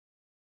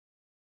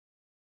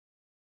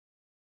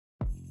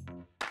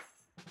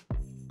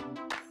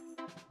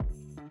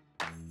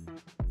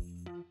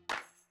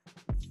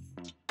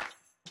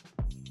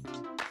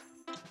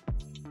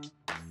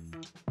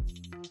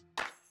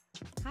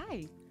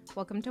Hi,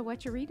 welcome to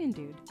What You're Reading,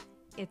 Dude.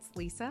 It's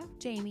Lisa,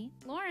 Jamie,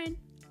 Lauren.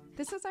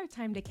 This is our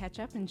time to catch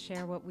up and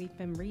share what we've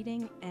been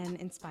reading and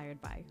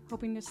inspired by,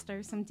 hoping to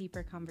stir some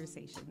deeper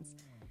conversations.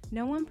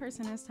 No one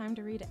person has time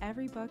to read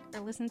every book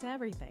or listen to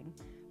everything,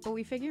 but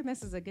we figure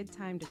this is a good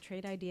time to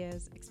trade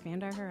ideas,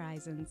 expand our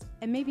horizons,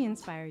 and maybe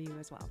inspire you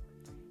as well.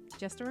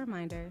 Just a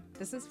reminder,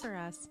 this is for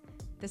us,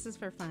 this is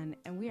for fun,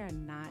 and we are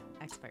not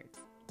experts.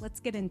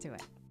 Let's get into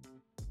it.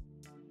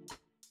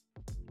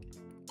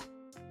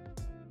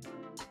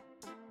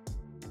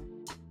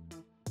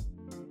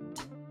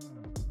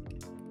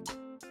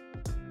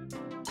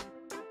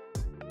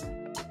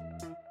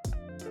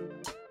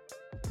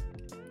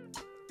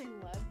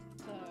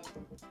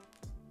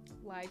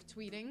 Live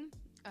tweeting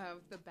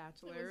of The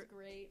Bachelor. It was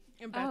great.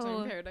 And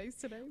Bachelor in Paradise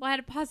today. Well, I had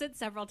to pause it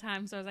several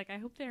times. So I was like, I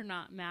hope they're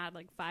not mad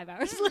like 5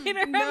 hours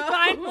later. No.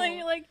 I'm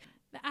finally like,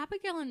 the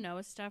Abigail and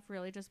Noah stuff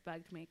really just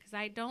bugged me because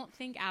I don't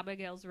think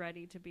Abigail's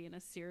ready to be in a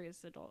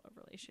serious adult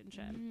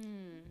relationship.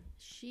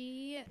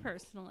 She,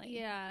 Personally.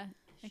 yeah,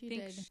 I she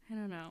think, did. I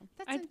don't know.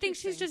 That's I think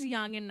she's interesting. just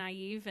young and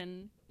naive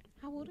and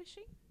How old is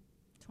she?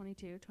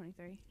 22,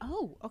 23.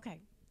 Oh,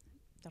 okay.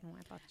 Don't know why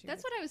I thought she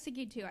That's what I was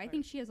thinking too. I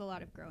think she has a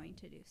lot of growing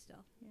to do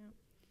still. Yeah.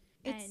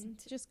 It's And-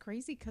 just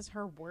crazy because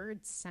her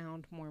words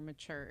sound more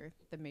mature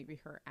than maybe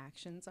her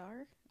actions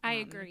are. I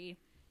agree.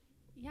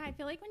 Yeah, I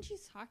feel like when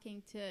she's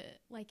talking to,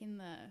 like, in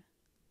the,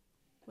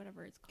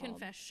 whatever it's called.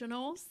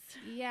 Confessionals.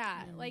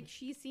 Yeah, like,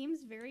 she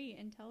seems very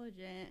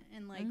intelligent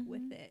and, like,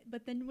 with it.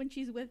 But then when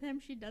she's with him,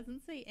 she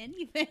doesn't say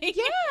anything.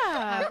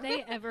 Yeah. Have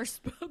they ever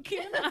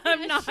spoken?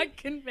 I'm not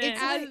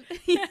convinced.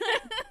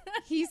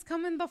 He's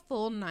coming the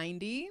full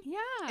 90. Yeah.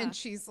 And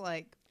she's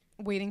like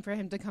waiting for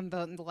him to come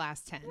the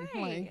last 10. Right.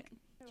 Like,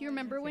 Do you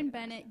remember when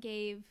Bennett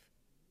gave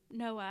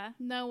Noah.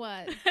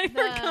 Noah I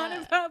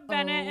forgot about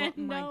Bennett Oh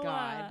and my Noah.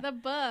 God. the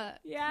book?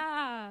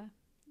 Yeah.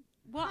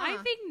 Well, I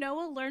Huh. think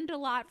Noah learned a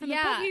lot from the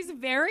Yeah. book. He's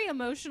very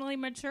emotionally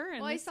mature in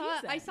Well, this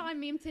I season. saw a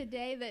meme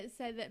today that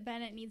said that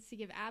Bennett needs to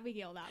give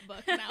Abigail that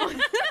book now.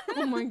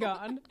 oh my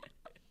God.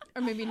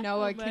 Or maybe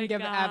Noah Oh can my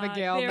give God.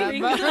 Abigail There that we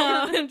book.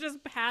 go. And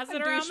just pass A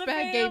it around the douchebag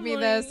family. gave me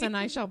this and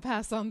I shall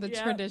pass on the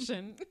Yep.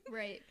 tradition.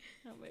 Right.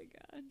 Oh my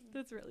God.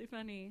 That's really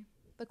funny.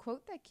 The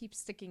quote that keeps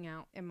sticking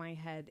out in my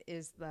head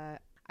is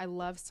I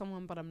love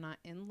someone, but I'm not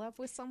in love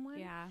with someone.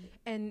 Yeah.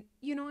 And,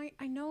 you know,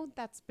 I know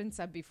that's been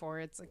said before.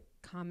 It's a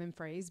common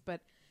phrase,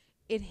 but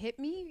it hit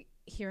me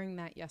hearing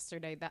that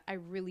yesterday that I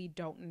really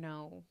don't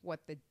know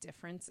what the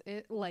difference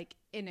is, like,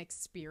 in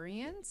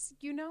experience,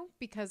 you know?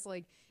 Because,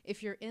 like,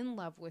 if you're in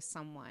love with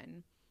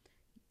someone,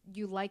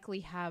 you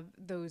likely have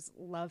those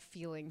love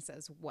feelings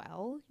as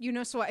well, you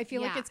know? So I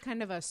feel like Yeah. it's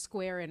kind of a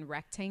square and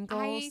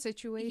rectangle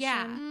situation.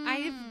 Yeah.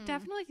 I've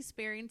definitely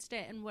experienced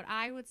it. And what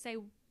I would say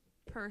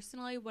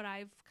personally, what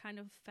I've kind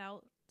of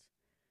felt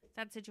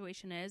that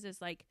situation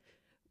is like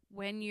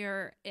when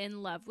you're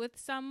in love with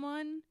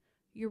someone,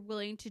 you're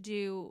willing to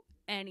do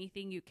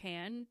anything you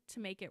can to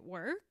make it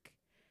work.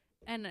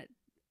 And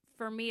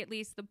for me, at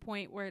least, the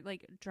point where it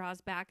like draws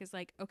back is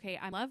like, okay,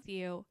 I love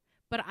you,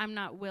 but I'm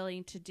not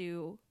willing to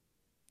do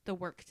the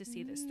work to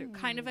see this through.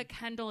 Kind of a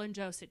Kendall and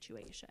Joe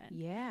situation.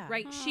 Yeah.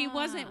 Right? She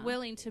wasn't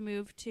willing to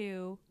move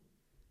to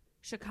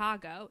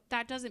Chicago.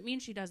 That doesn't mean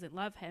she doesn't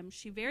love him.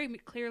 She very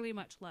clearly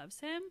much loves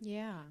him.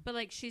 Yeah. But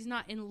like she's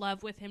not in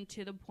love with him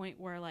to the point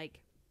where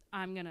like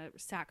I'm going to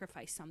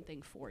sacrifice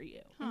something for you.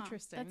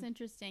 Interesting. That's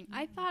interesting.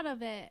 I thought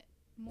of it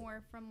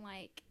more from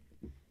like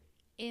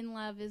in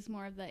love is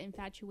more of the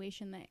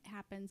infatuation that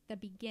happens the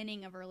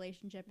beginning of a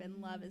relationship, and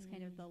love is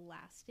kind of the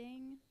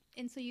lasting.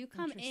 And so you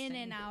come in Interesting.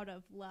 and out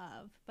of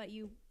love, but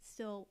you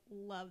still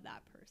love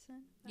that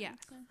person. That Yeah.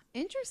 makes sense.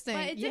 Interesting.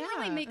 But it didn't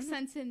really Yeah. make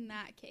sense in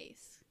that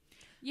case.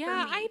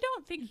 Yeah, me. I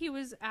don't think he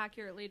was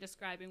accurately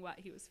describing what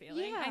he was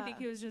feeling. I Yeah. think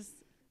he was just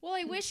Well,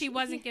 I wish she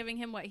wasn't giving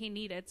him what he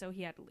needed, so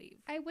he had to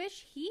leave. I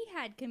wish he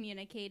had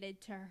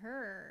communicated to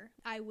her,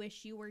 I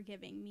wish you were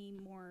giving me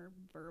more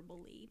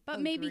verbally.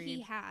 But maybe he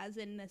Agreed. has,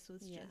 and this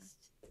was Yeah.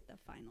 just the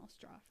final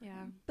straw for Yeah.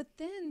 him. But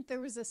then there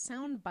was a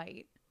sound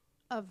bite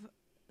of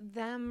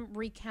them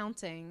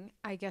recounting,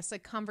 I guess, a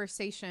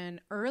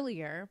conversation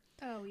earlier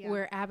Oh, yeah.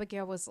 where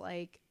Abigail was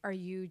like, "Are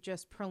you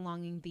just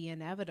prolonging the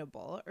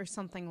inevitable?" or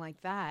something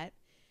like that.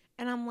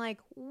 And I'm like,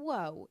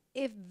 whoa,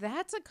 if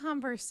that's a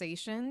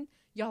conversation,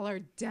 y'all are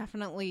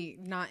definitely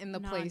not in the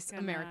Not place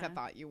America gonna-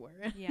 thought you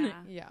were.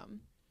 Yeah. Yeah.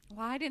 Well,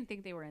 I didn't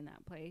think they were in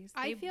that place.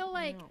 I feel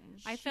like No.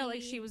 I felt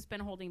like she was been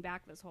holding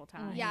back this whole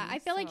time. Yeah, I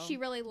feel like so- she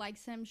really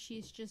likes him.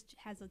 She's just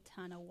has a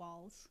ton of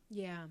walls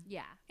Yeah.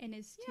 Yeah. and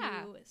is too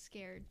Yeah.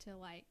 scared to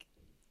like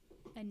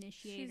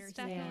initiate She's or say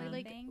definitely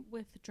like anything.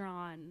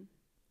 withdrawn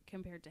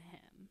compared to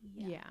him.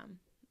 Yeah.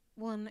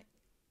 Well, and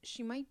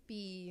she might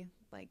be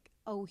like,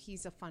 oh,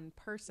 he's a fun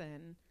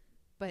person,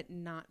 but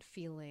not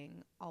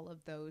feeling all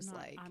of those Not,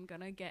 like, I'm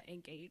gonna get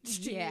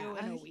engaged to Yeah. you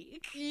in a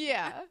week.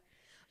 yeah.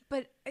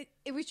 But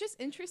it was just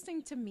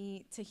interesting to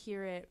me to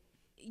hear it.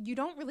 You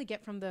don't really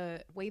get from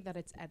the way that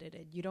it's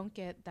edited. You don't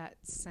get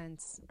that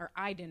sense, or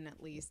I didn't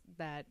at least,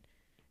 that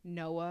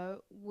Noah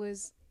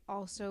was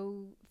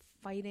also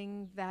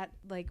fighting that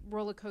like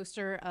roller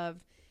coaster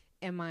of,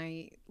 am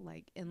I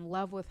like in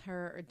love with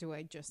her or do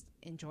I just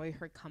enjoy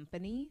her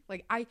company?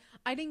 Like I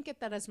didn't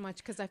get that as much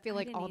because I feel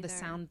like all the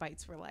sound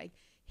bites were like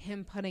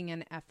him putting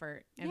in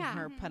effort and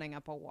her putting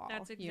up a wall.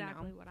 That's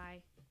exactly what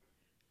I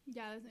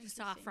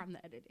saw from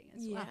the editing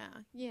as well.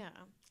 Yeah.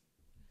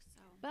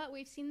 So. But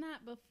we've seen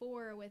that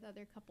before with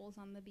other couples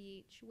on the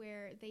beach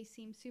where they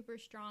seem super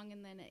strong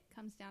and then it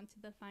comes down to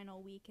the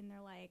final week and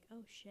they're like,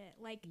 oh shit,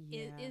 like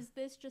is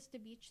this just a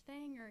beach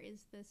thing or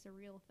is this a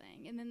real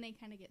thing? And then they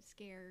kind of get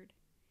scared.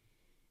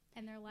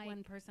 And they're like,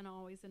 one person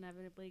always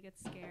inevitably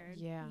gets scared.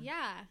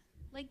 Yeah.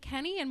 Like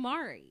Kenny and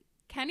Mari.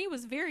 Kenny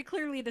was very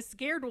clearly the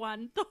scared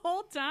one the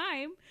whole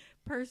time,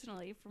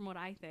 personally, from what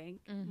I think.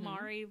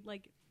 Mari,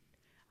 like,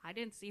 I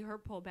didn't see her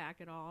pull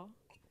back at all.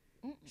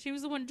 She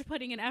was the one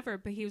putting in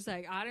effort, but he was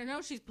like, I don't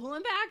know, she's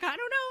pulling back. I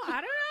don't know.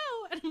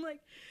 And I'm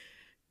like,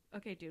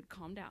 okay, dude,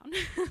 calm down.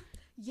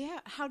 Yeah.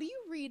 How do you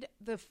read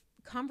the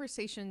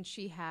conversation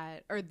she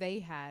had or they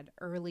had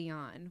early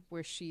on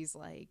where she's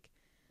like,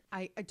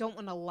 I don't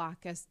want to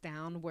lock us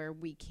down where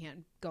we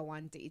can't go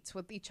on dates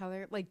with each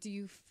other. Like, do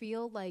you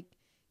feel like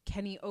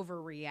Kenny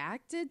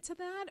overreacted to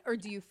that? Or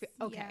do you feel,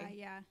 okay.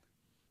 Yeah.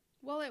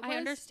 Well, I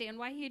understand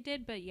why he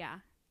did, but yeah.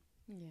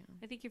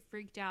 I think he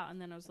freaked out and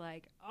then I was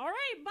like, all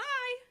right,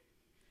 bye.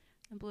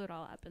 And blew it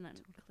all up and then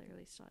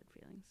clearly still had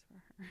feelings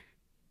for her.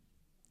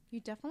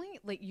 You definitely,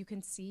 like, you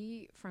can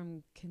see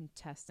from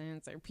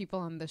contestants or people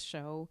on the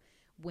show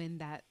when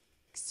that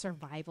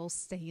survival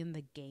stay in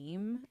the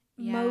game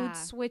mode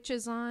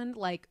switches on,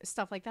 like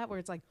stuff like that where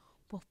it's like,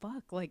 well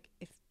fuck, like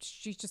if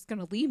she's just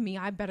gonna leave me,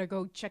 I better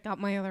go check out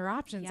my other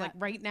options like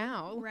right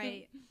now.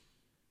 Right.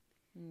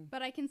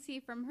 But I can see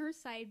from her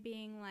side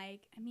being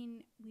like, I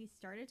mean, we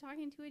started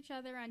talking to each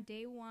other on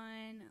day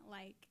one,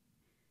 like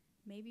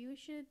maybe we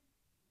should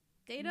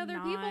date other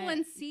people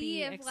and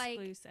see if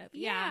exclusive.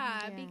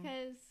 Like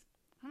because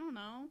I don't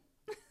know.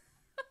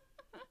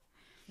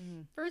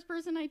 First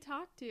person I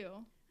talked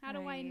to, how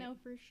do I know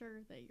for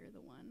sure that you're the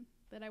one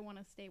that I want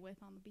to stay with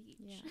on the beach?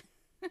 Yeah.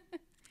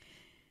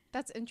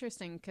 That's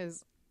interesting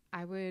because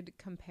I would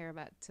compare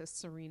that to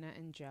Serena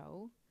and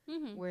Joe,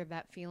 where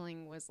that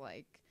feeling was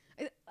like,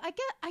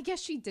 I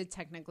guess she did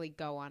technically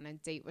go on a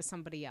date with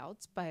somebody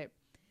else, but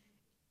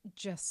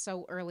just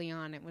so early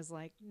on, it was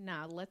like,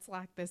 nah, let's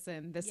lock this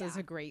in. This is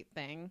a great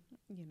thing,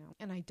 you know.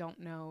 And I don't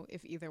know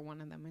if either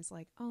one of them is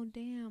like, oh,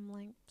 damn,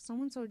 like,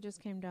 so-and-so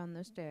just came down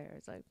the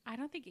stairs. Like, I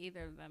don't think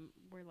either of them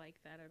were like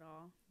that at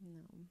all.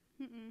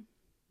 No.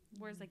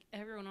 Whereas, like,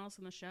 everyone else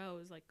on the show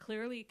is, like,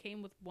 clearly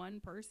came with one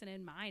person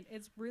in mind.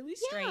 It's really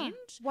strange.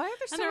 Why are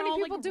there so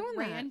many people like, doing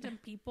random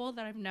people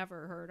that I've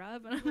never heard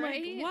of. And I'm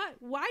like, what?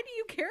 Why do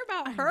you care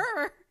about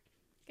her?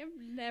 I've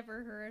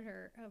never heard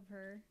of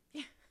her.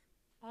 Yeah.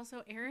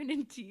 Also, Aaron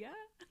and Tia.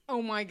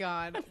 Oh my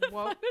God!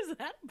 What was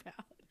that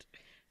about?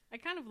 I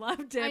kind of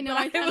loved it. I know.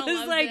 I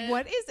was like,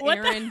 what is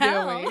Aaron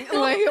doing?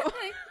 Like,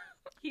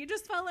 he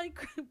just felt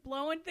like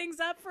blowing things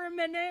up for a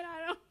minute.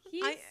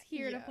 He's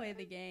here to play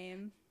the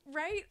game,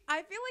 right?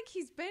 I feel like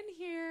he's been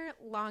here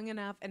long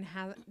enough and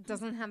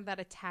doesn't have that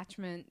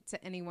attachment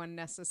to anyone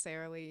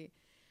necessarily.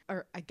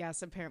 Or I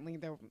guess apparently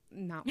they're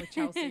not with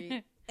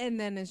Chelsea. And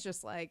then it's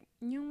just like,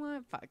 you know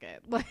what? Fuck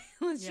it. Like,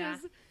 let's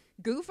just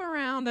goof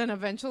around and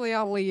eventually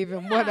I'll leave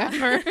and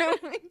whatever.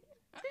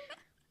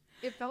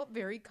 It felt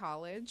very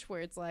college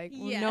where it's like,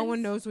 well, no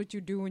one knows what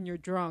you do when you're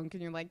drunk.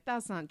 And you're like,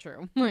 that's not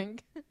true.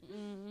 Like,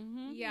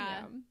 he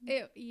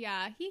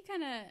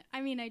kind of,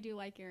 I mean, I do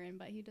like Aaron,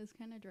 but he does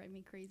kind of drive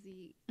me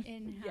crazy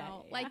in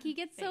how, like, he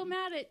gets so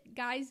mad at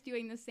guys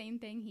doing the same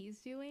thing he's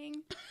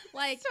doing.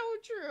 Like, so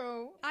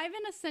true.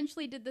 Ivan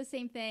essentially did the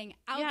same thing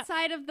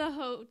outside of the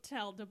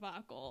hotel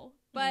debacle.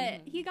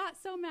 But he got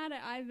so mad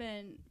at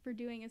Ivan for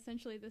doing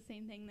essentially the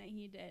same thing that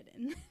he did.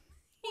 And he went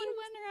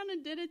around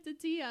and did it to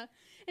Tia.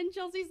 And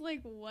Chelsea's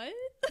like, what?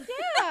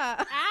 Yeah.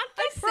 At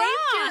the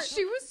prom.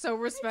 She was so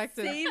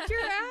respected. Saved your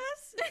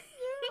ass?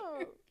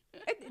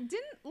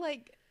 Didn't,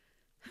 like,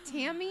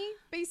 Tammy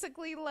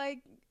basically,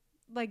 like,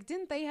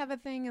 didn't they have a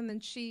thing and then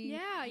she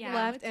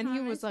left and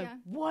Thomas, he was like,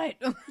 what?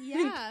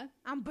 Yeah.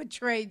 I'm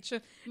betrayed.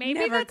 Maybe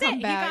never that's come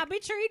it. back. He got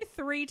betrayed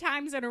 3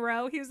 times in a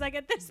row. He was like,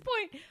 at this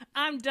point,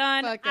 I'm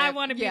done. I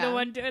want to be the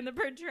one doing the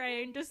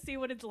portraying. Just see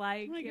what it's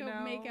like. I'm you go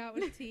know? make out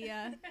with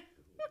Tia.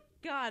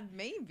 God,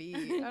 maybe. I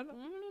don't know.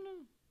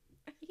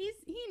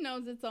 He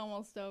knows it's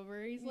almost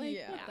over. He's like,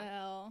 what the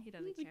hell? He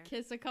doesn't care.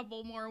 Kiss a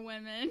couple more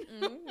women.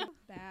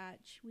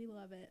 Batch. We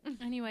love it.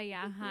 Anyway,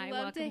 hi. We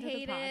love welcome to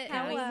hate the it. podcast.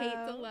 How we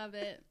hate to love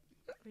it.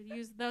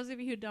 Those of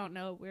you who don't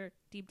know, we're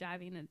deep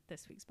diving in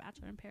this week's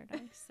Bachelor in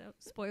Paradise. So,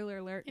 spoiler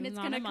alert. And it's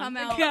going to come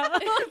out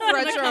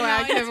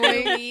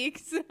retroactively. 2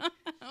 weeks.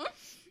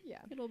 Yeah.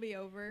 It'll be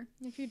over.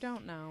 If you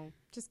don't know,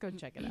 just go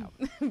check it out.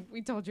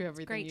 We told you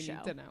everything you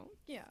need to know.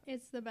 Yeah.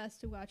 It's the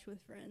best to watch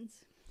with friends.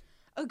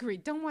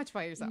 Agreed. Don't watch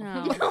by yourself.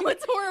 No. No,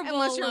 it's horrible.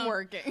 Unless you're alone.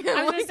 working.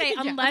 I was gonna say,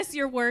 Yeah. unless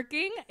you're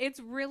working, it's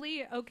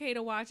really okay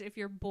to watch if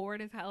you're bored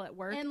as hell at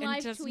work And and,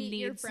 live just tweet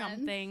your need friends.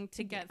 something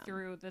to get Yeah.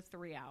 through the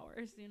 3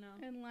 hours, you know?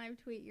 And live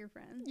tweet your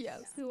friends.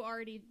 Yes. Who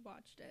already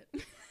watched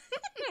it.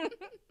 Oh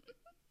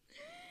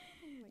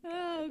my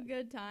Oh, God.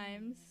 good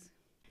times.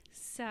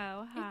 So,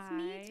 hi.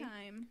 It's me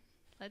time.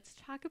 Let's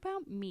talk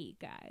about me,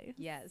 guys.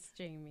 Yes,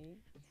 Jamie.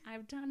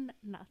 I've done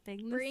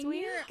nothing Bring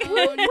this week.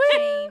 your own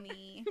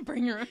Jamie.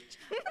 Bring her.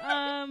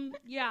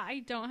 Yeah,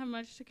 I don't have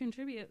much to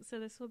contribute, so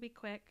this will be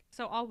quick.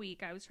 So all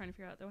week I was trying to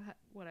figure out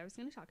what I was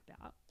going to talk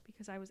about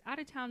because I was out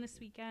of town this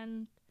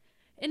weekend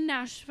in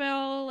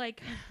Nashville.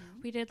 Like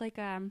we did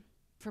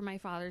for my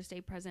Father's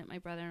Day present, my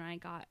brother and I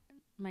got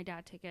my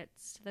dad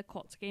tickets to the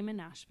Colts game in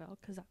Nashville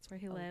because that's where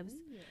he lives.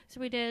 So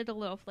we did a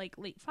little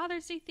late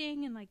Father's Day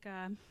thing and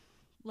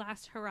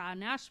last hurrah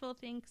Nashville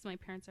thing because my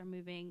parents are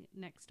moving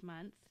next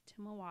month to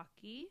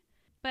Milwaukee.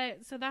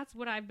 But so that's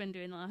what I've been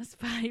doing the last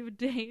 5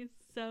 days.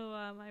 So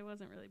I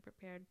wasn't really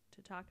prepared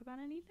to talk about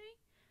anything.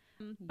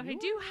 But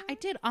I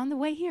did on the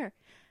way here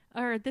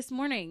or this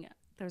morning.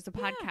 There was a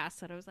podcast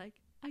that I was like,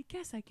 I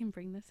guess I can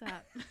bring this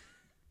up.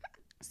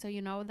 So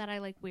you know that I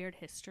like weird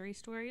history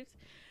stories,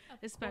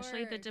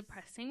 especially the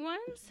depressing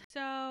ones. So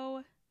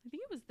I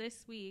think it was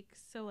this week.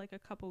 So like a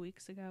couple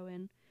weeks ago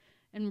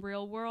in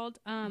Real World,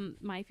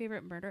 my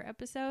favorite murder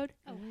episode.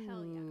 Oh,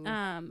 hell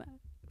yeah.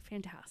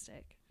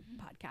 Fantastic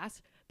podcast.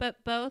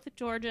 But both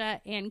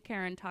Georgia and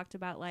Karen talked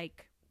about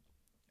like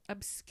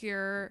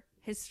obscure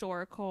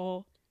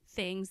historical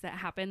things that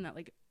happen that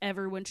like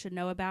everyone should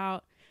know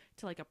about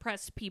to like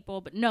oppressed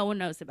people, but no one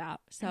knows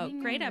about. So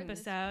great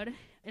episode.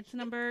 It's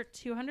number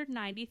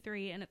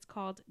 293 and it's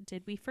called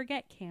Did We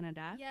Forget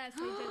Canada? Yes, I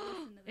did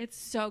listen to this. It's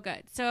so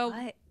good. So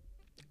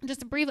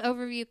just a brief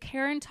overview.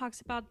 Karen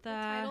talks about The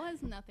title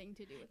has nothing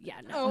to do with yeah,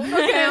 it. no. Oh,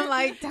 okay. I'm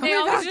like, tell me They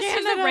always about just use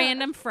a Canada.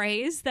 random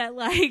phrase that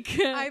like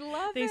I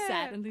love they it.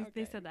 said, and they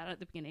Okay. said that at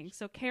the beginning.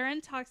 So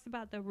Karen talks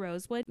about the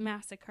Rosewood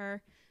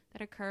Massacre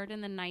that occurred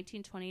in the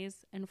 1920s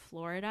in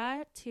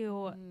Florida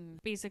to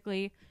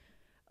basically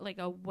like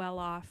a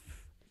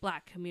well-off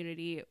black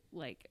community,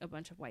 like a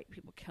bunch of white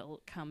people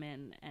come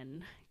in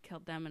and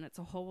killed them, and it's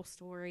a whole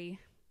story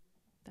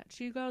that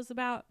she goes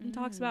about and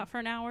talks about for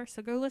an hour.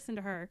 So go listen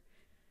to her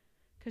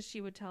because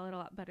she would tell it a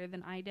lot better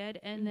than I did.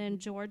 And then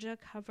Georgia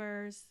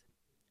covers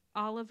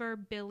Oliver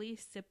Billy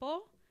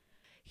Sipple.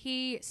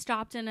 He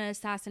stopped an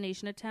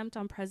assassination attempt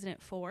on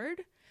President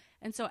Ford.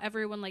 And so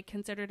everyone like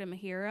considered him a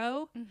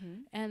hero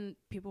and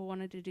people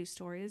wanted to do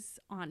stories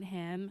on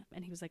him.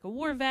 And he was like a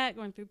war vet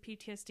going through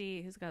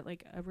PTSD. He's got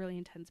like a really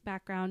intense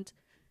background.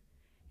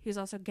 He was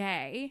also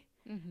gay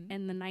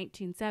in the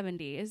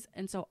 1970s.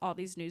 And so all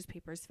these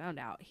newspapers found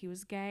out he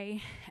was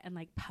gay and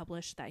like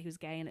published that he was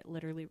gay, and it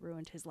literally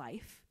ruined his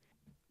life.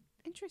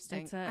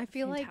 Interesting. It's a I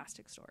feel like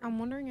fantastic story. I'm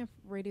wondering if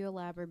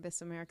Radiolab or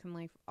This American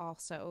Life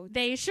also.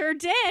 They sure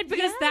did,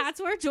 because Yes.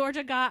 that's where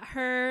Georgia got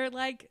her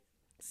like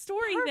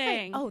story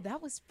thing. Oh,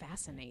 that was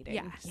fascinating.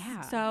 yes.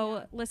 Yeah.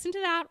 So listen to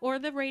that or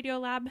the Radio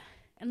Lab.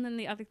 And then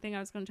the other thing I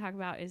was going to talk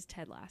about is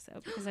Ted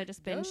Lasso, because I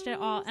just binged it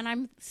all and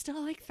I'm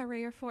still like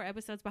 3 or 4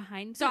 episodes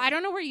behind. So I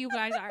don't know where you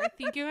guys are. I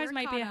think you guys We're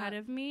might be caught ahead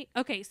of me.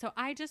 Okay, so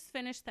I just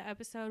finished the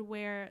episode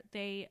where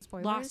they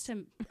Spoilers? lost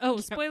him. Oh,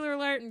 spoiler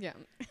alert. yeah.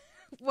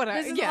 What?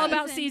 This is yeah. all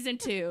about Season-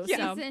 season 2. Yeah.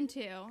 So Season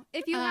 2.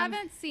 If you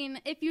haven't seen,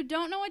 if you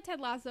don't know what Ted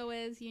Lasso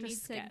is, you need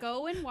Just to skip.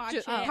 go and watch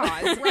Just it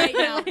pause. right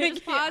now. Like,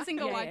 Just pause and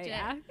go Yeah, watch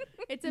yeah, it.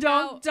 It's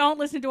about don't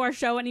listen to our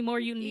show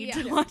anymore. You need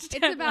to watch It's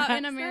Ted about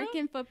an Lasso.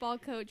 American football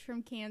coach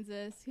from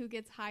Kansas who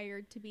gets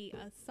hired to be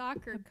a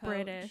soccer coach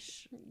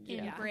British.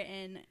 in Yeah.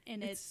 Britain,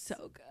 and It's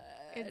so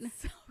good.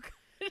 it's so good.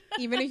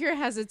 Even if you're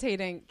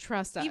hesitating,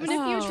 trust us. Even if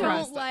you Oh. Trust don't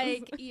us.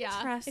 like,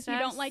 Trust if you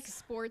don't us. like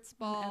sports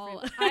ball,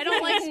 everyone. I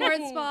don't like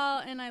sports ball,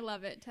 and I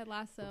love it. Ted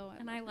Lasso,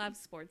 And I love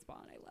sports ball,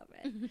 and I love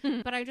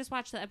it. But I just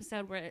watched the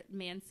episode where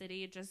Man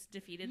City just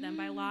defeated them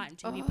by a lot, and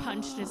Jimmy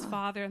punched his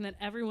father, and then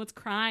everyone's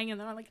crying,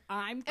 and then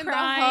I'm And the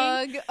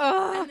crying. hug.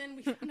 Oh. And then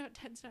we found out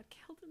Ted's not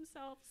killed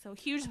himself. So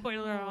huge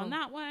spoiler on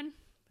that one.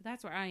 But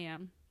that's where I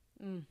am.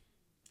 Mm.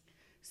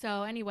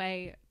 So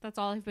anyway, that's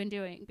all I've been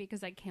doing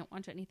because I can't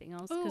watch anything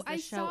else because Ooh, the I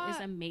show saw- is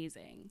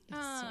amazing. It's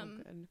so Um,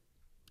 good.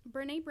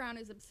 Brene Brown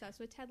is obsessed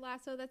with Ted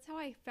Lasso. That's how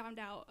I found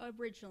out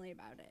originally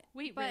about it.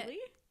 Wait, But- really?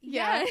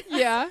 Yeah. Yes.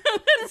 Yeah.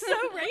 That's so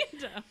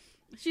random.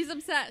 She's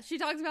obsessed. She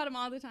talks about him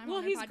all the time. Well,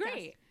 on her he's podcast.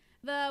 great.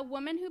 The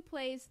woman who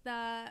plays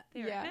the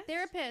Yeah.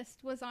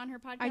 therapist was on her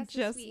podcast. I this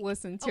just week.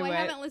 listened to I it.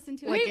 haven't listened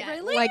to like, it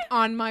yet. Like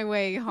on my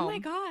way home. Oh my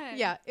god.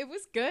 Yeah, it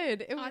was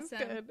good. It was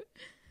Awesome. good.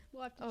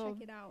 We'll have to Oh.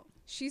 check it out.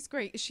 She's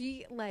great.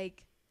 She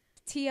like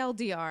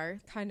TLDR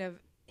kind of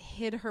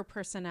hid her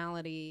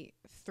personality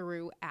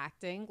through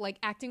acting. Like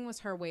acting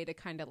was her way to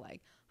kind of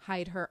like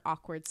hide her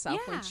awkward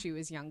self Yeah. when she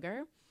was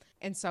younger.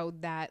 And so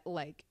that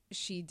like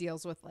she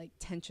deals with like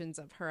tensions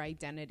of her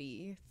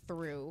identity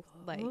through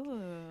like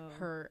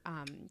her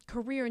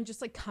career and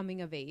just like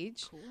coming of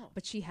age. Cool.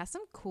 But she has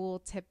some cool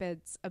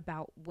tidbits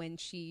about when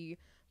she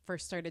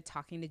first started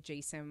talking to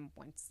Jason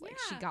once like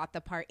she Yeah. got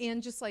the part,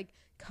 and just like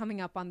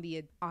coming up on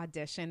the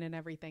audition and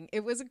everything.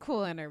 It was a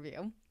cool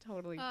interview.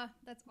 Totally.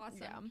 That's awesome.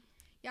 Yeah.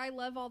 Yeah, I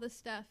love all the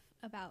stuff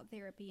about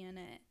therapy in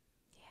it.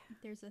 Yeah.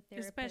 There's a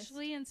therapist.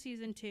 Especially in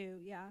season 2,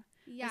 yeah.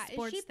 Yeah, The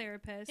sports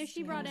therapist. is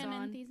she brought comes in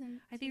on.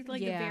 season? I think season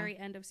like Yeah. the very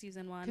end of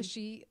season 1. Because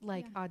she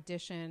like Yeah.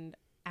 auditioned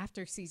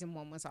after season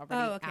 1 was already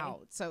Oh, okay.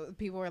 out. So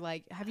people were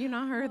like, have you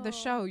not heard the Oh.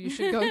 show? You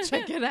should go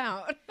check it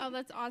out. Oh,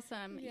 that's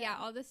awesome. Yeah. Yeah.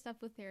 All this stuff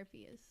with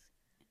therapy is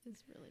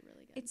really,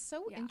 really good. It's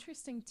so Yeah.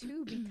 interesting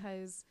too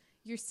because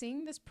you're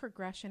seeing this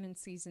progression in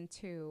season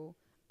 2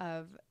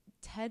 of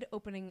Ted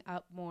opening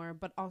up more,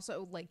 but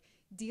also like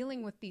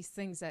dealing with these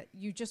things that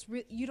you just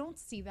you don't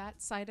see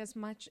that side as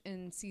much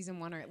in season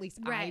 1, or at least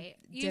Right.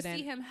 I You didn't.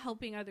 see him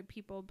helping other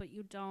people, but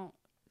you don't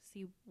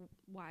see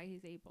why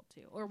he's able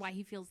to or why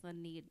he feels the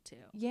need to.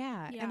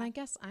 Yeah, Yeah. and I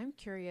guess I'm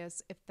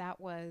curious if that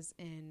was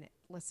in,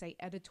 let's say,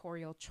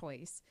 editorial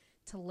choice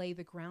to lay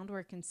the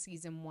groundwork in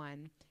season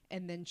 1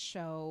 and then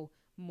show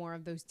more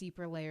of those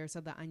deeper layers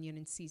of the onion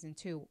in season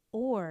 2,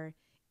 or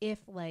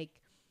if like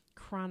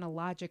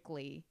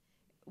chronologically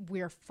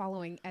we're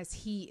following as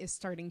he is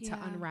starting to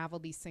Yeah. unravel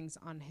these things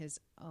on his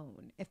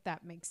own, if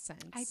that makes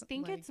sense. I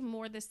think Like, it's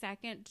more the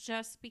second,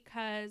 just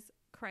because,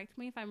 correct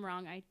me if I'm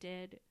wrong, I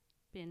did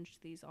binge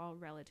these all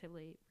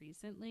relatively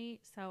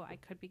recently, so I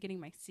could be getting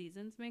my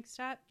seasons mixed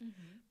up.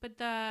 But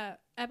the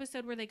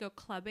episode where they go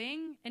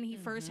clubbing and he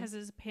first has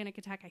his panic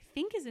attack, I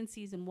think is in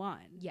season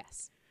 1.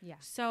 yes. Yeah.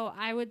 So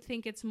I would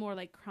think it's more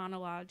like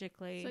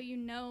chronologically. so you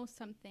know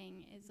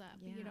something is up,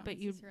 but you Yeah. don't but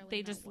necessarily they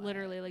know just what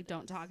literally like it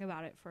don't is. talk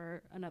about it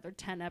for another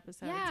 10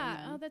 episodes. Yeah. and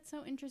then- Oh, that's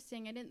so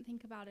interesting. I didn't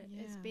think about it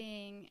as Yeah.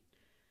 being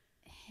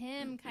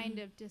him kind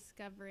of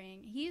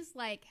discovering. He's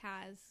like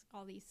has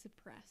all these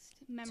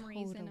suppressed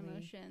memories and Totally.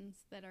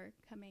 emotions that are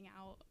coming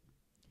out.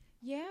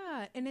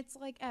 Yeah, and it's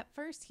like at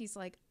first he's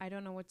like, I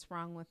don't know what's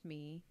wrong with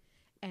me.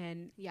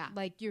 And Yeah.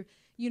 like you're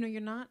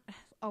not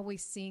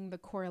always seeing the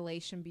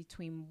correlation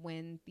between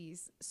when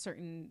these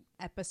certain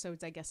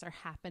episodes, I guess, are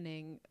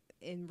happening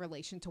in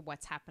relation to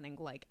what's happening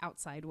like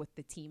outside with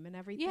the team and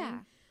everything.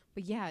 Yeah.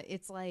 But yeah,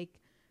 it's like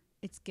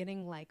it's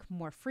getting like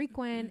more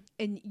frequent,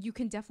 and you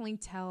can definitely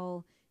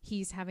tell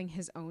he's having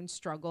his own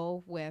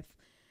struggle with,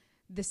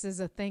 this is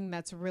a thing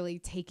that's really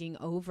taking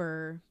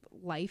over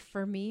life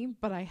for me,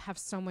 but I have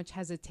so much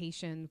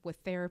hesitation with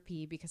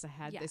therapy because I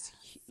had this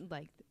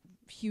like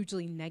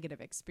hugely negative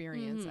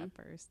experience at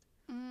first.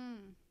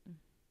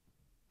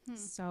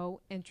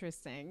 So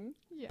interesting.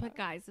 Yeah. But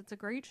guys, it's a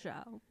great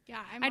show.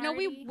 Yeah, I know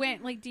we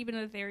went like deep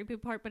into the therapy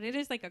part, but it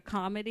is like a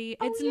comedy.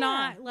 Oh, It's yeah.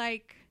 not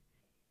like,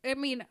 I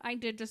mean, I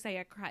did just say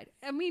I cried.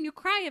 I mean, you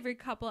cry every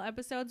couple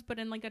episodes, but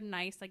in like a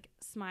nice, like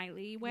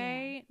smiley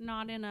way,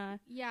 not in a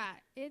Yeah,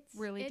 it's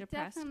really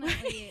depressed way.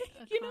 definitely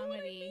a You know what I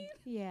comedy.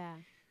 Yeah.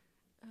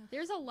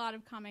 There's a lot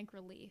of comic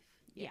relief.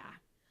 yeah.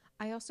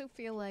 I also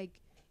feel like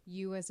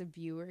you as a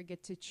viewer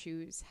get to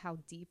choose how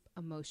deep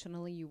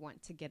emotionally you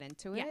want to get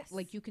into it. Yes.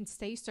 Like you can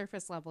stay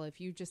surface level if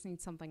you just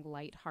need something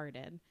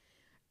lighthearted.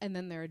 And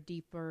then there are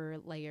deeper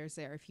layers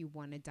there if you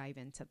want to dive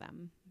into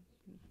them.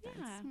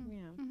 That's-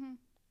 yeah. Mm-hmm.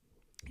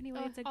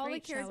 Anyway, it's a all the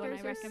great show, and characters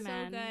I are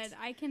recommend. so good.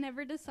 I can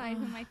never decide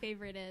who my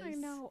favorite is. I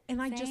know.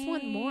 And I just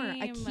want more.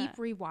 I Same. keep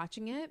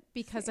rewatching it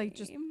because Same.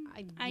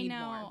 I need I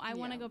know. more. I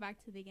want to Yeah. go back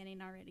to the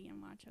beginning already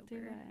and watch over.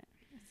 Do it.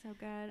 It's so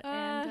good.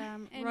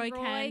 And Roy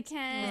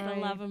Kent was the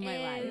love of my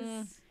life.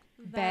 is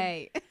the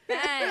Bay.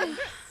 best.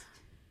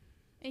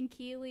 And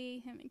Keely,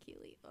 him and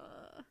Keely.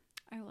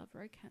 I love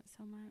Roy Kent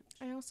so much.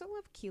 I also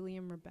love Keely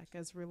and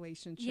Rebecca's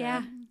relationship.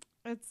 Yeah.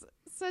 It's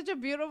such a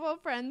beautiful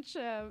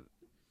friendship.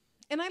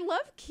 And I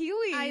love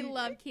Keely. I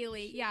love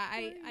Keely. Yeah,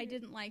 I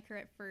didn't like her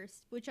at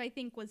first, which I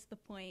think was the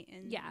point.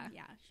 And Yeah.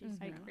 she's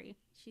I you know, agree.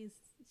 She's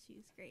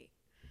great.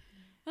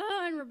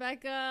 Oh, and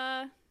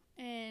Rebecca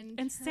and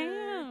her-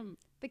 Sam.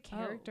 the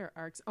character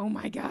arcs. Oh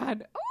my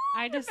God. Oh,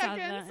 I just saw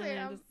Rebecca and that and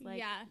I'm Sam. just like,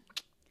 yeah,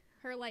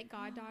 her like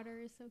goddaughter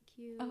is so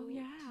cute. oh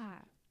yeah.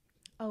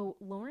 Oh,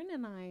 Lauren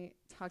and I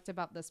talked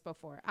about this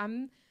before.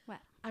 I'm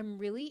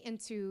really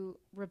into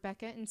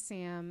Rebecca and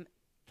Sam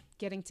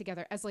getting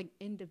together as like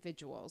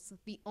individuals.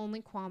 The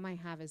only qualm I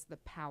have is the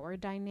power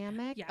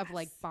dynamic of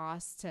like Yes.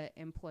 boss to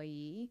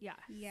employee. Yeah.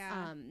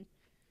 Yeah.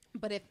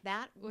 But if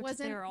that Which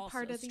wasn't they're also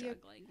part of the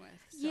struggling with.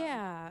 So.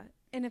 yeah,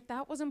 and if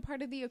that wasn't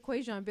part of the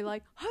equation, I'd be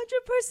like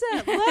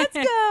 100%. Let's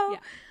go. Yeah.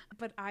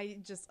 But I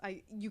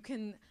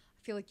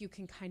feel like you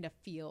can kind of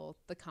feel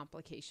the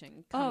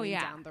complication Oh, coming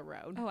yeah. down the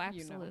road. Oh, you know?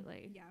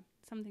 absolutely. yeah.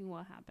 Something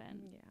will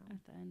happen Yeah.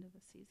 at the end of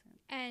the season.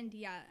 And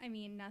yeah, I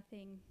mean,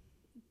 nothing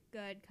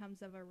good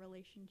comes of a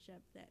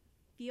relationship that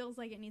feels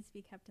like it needs to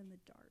be kept in the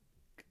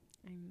dark.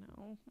 I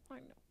know.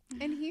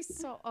 And he's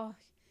so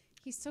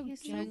he's so He's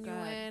so genuine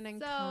good.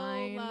 and So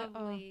kind. Oh.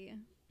 lovely.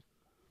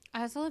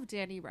 I also love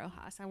Danny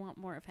Rojas. I want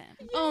more of him.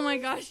 Oh my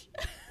gosh.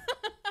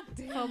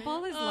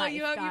 Football is Oh, life,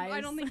 you, guys.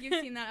 I don't think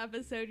you've seen that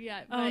episode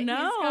yet. Oh, But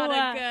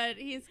no.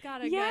 He's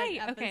got a good Yay.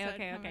 episode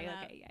Okay. coming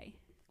up. Yay.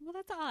 Well,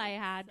 that's all I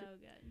had. So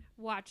good.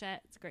 Watch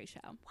it. It's a great show.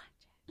 Watch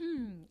it.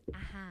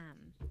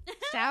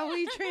 Shall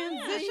we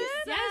transition?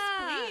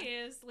 Yes,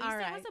 please. Lisa All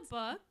right. has a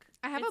book.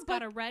 I have It's a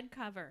got book, a red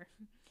cover.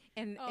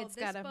 and Oh, it's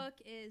this got a. book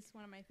is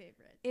one of my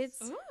favorites.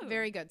 It's Ooh.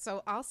 very good.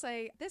 So I'll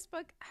say this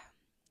book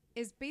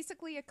is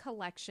basically a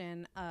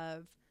collection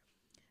of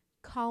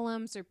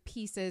columns or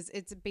pieces.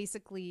 It's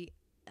basically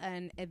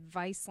an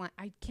advice line.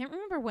 I can't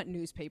remember what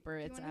newspaper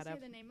Do you it's want out to say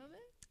of. the name of it?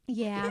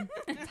 Yeah.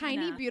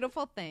 Tiny Nah.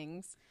 Beautiful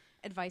Things.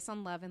 Advice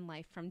on Love and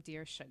Life from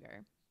Dear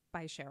Sugar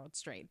by Cheryl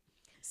Strayed.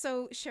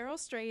 So Cheryl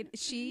Strayed,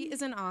 she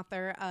is an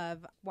author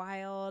of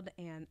Wild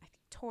and I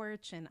think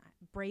Torch and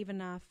Brave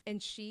Enough.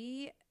 And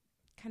she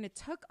kind of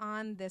took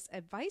on this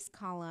advice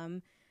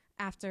column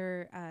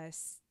after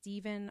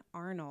Stephen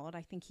Arnold.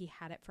 I think he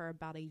had it for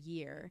about a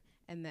year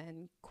and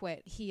then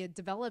quit. He had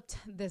developed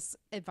this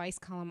advice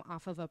column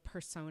off of a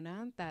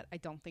persona that I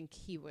don't think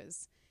he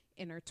was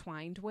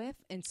intertwined with,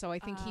 and so I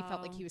think he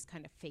felt like he was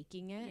kind of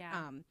faking it.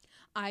 Yeah.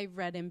 I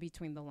read in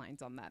between the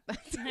lines on that.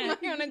 That's my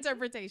own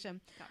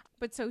interpretation.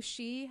 But so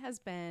she has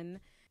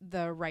been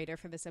the writer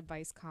for this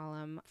advice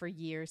column for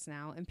years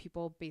now, and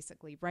people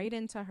basically write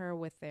into her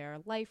with their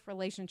life,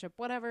 relationship,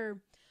 whatever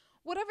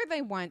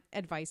they want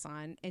advice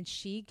on, and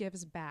she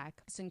gives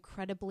back this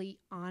incredibly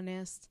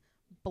honest,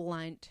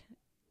 blunt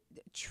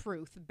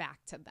truth back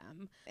to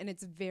them. And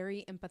it's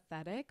very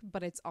empathetic,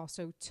 but it's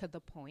also to the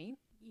point.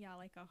 Yeah,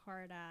 like a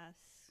hard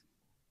ass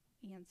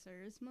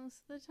answers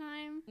most of the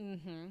time.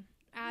 Mm-hmm.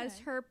 As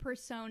Okay. her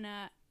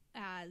persona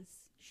as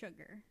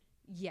Sugar.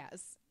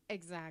 Yes,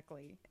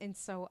 exactly. And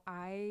so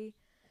I,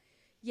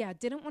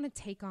 didn't want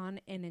to take on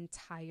an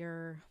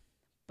entire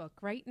book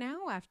right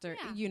now after,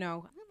 Yeah.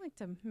 I like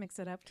to mix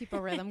it up, keep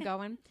a rhythm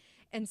going.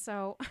 And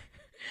so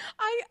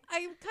I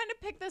kind of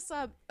picked this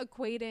up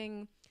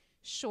equating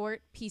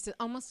short pieces,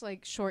 almost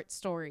like short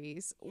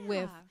stories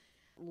with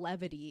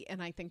levity.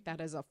 And I think that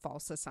is a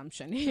false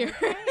assumption here.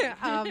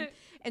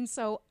 And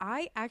so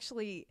I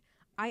actually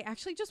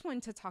just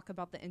wanted to talk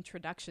about the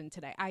introduction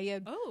today. I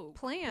had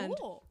planned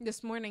cool.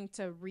 this morning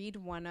to read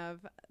one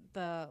of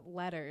the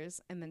letters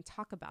and then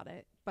talk about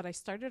it, but I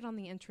started on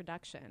the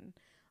introduction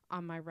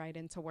on my ride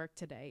into work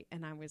today,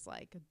 and I was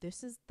like,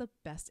 this is the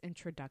best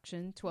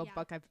introduction to a Yeah.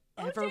 book I've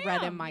ever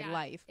read in my Yeah.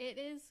 life. It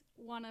is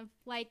one of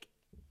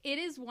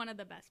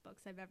the best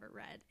books I've ever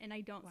read, and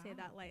I don't say Wow.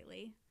 that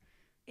lightly.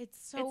 It's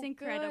so It's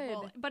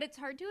incredible, good. but it's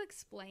hard to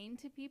explain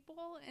to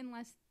people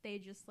unless they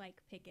just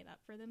like pick it up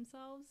for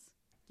themselves.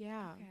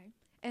 Yeah. Okay.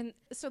 And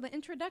so the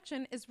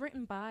introduction is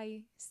written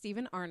by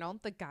Stephen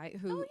Arnold, the guy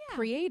who Oh, yeah.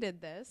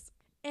 created this.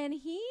 And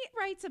he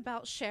writes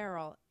about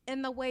Cheryl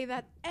in the way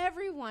that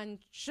everyone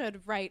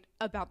should write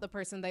about the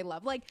person they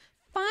love. Like,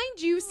 find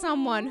you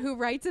someone who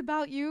writes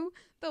about you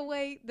the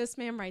way this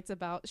man writes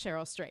about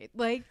Cheryl Strayed.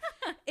 Like,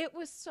 it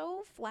was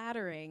so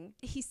flattering.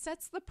 He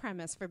sets the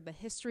premise for the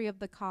history of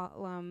the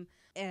column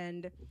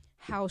and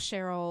how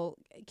Cheryl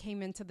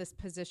came into this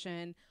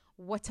position,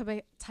 what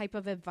type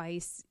of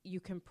advice you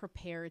can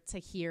prepare to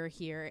hear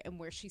here and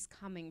where she's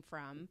coming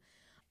from.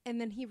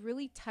 And then he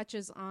really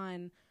touches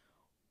on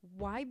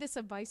why this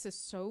advice is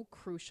so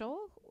crucial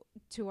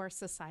to our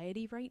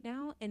society right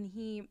now. And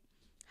he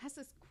has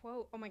this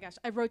quote. Oh my gosh,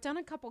 I wrote down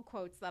a couple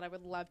quotes that I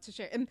would love to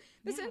share. And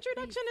this Yeah,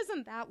 introduction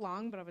isn't that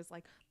long, but I was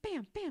like,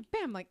 bam, bam,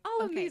 bam. Like,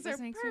 all of these this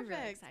are makes perfect. me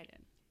really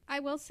excited. I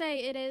will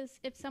say it is,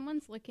 if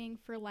someone's looking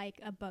for like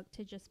a book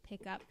to just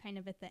pick up kind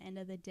of at the end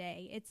of the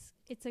day,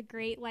 it's a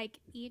great, like,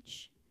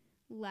 each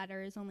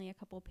letter is only a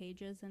couple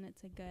pages, and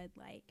it's a good,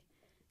 like,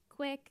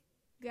 quick,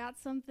 got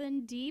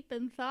something deep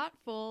and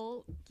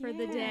thoughtful for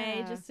the day,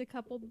 Yeah. just a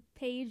couple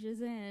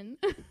pages in.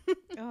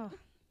 Oh,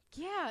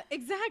 yeah,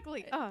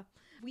 exactly.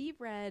 We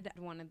read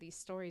one of these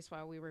stories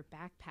while we were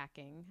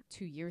backpacking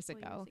 2 years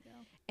ago.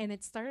 And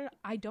it started,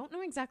 I don't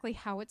know exactly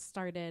how it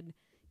started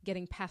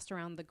getting passed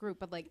around the group,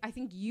 but like, I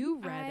think you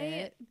read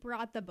it.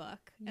 Brought the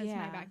book as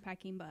Yeah. my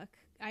backpacking book.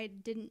 I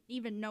didn't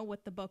even know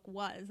what the book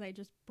was. I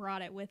just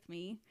brought it with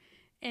me.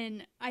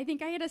 And I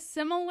think I had a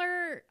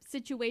similar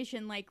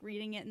situation, like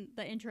reading it in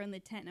the intro in the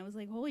tent. And I was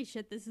like, holy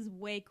shit, this is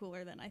way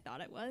cooler than I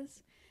thought it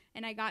was.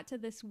 And I got to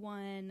this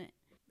one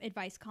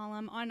advice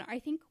column on, I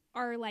think,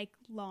 our like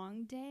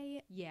long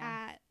day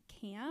at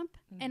camp.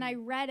 And I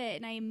read it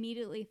and I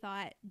immediately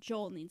thought,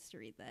 Joel needs to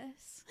read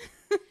this.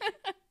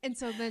 And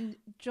so then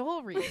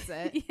Joel reads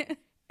it. Yeah.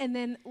 And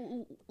then,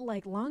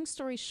 like, long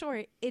story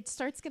short, it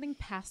starts getting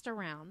passed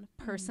around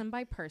person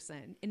by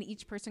person. And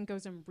each person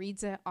goes and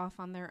reads it off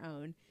on their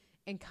own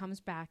and comes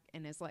back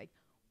and is like,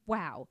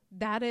 wow,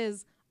 that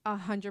is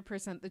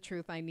 100% the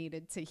truth I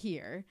needed to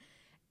hear.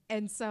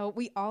 And so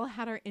we all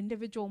had our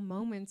individual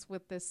moments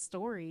with this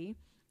story.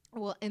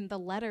 Well, and the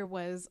letter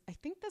was, I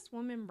think this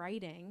woman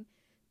writing,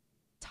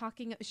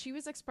 she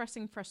was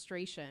expressing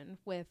frustration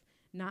with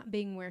not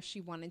being where she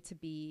wanted to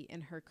be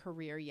in her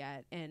career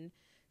yet, and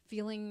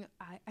feeling,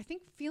 I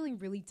think feeling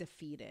really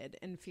defeated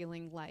and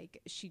feeling like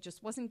she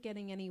just wasn't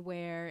getting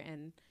anywhere.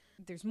 And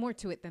there's more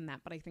to it than that,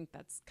 but I think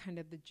that's kind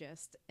of the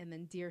gist. And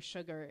then Dear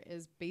Sugar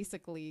is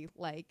basically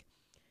like,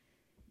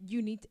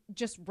 you need to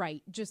just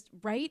write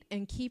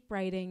and keep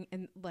writing.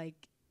 And like,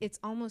 it's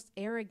almost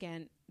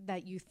arrogant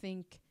that you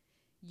think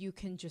you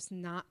can just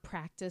not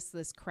practice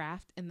this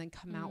craft and then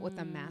come out with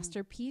a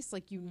masterpiece.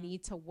 Like, you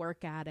need to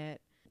work at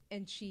it.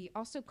 And she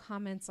also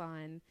comments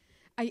on,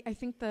 I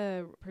think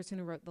the person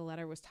who wrote the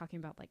letter was talking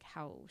about like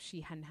how she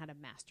hadn't had a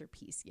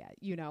masterpiece yet,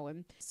 you know?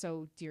 And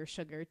so Dear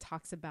Sugar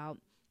talks about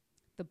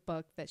the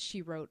book that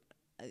she wrote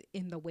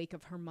in the wake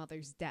of her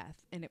mother's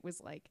death. And it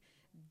was like,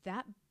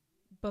 that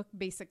book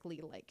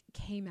basically like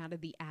came out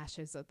of the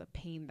ashes of the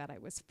pain that I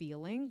was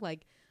feeling.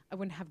 Like, I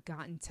wouldn't have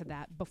gotten to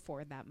that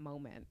before that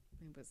moment.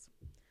 It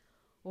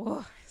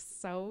was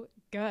so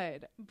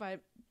good.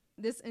 But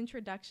this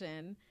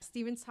introduction,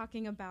 Stephen's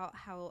talking about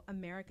how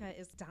America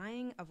is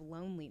dying of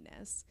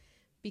loneliness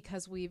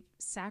because we've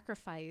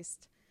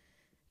sacrificed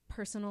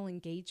personal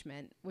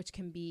engagement, which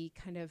can be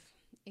kind of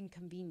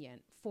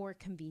inconvenient, for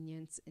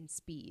convenience and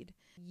speed.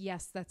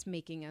 Yes, that's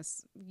making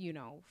us, you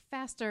know,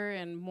 faster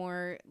and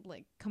more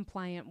like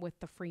compliant with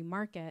the free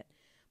market,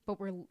 but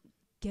we're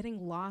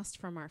getting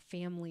lost from our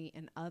family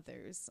and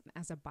others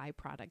as a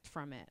byproduct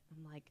from it.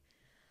 I'm like,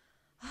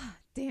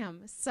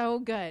 damn, so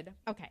good.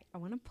 Okay, I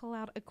want to pull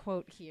out a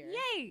quote here.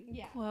 Yay!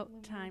 Yeah.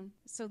 Quote time.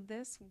 So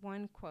this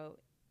one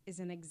quote is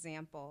an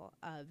example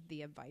of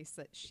the advice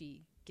that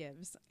she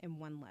gives in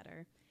one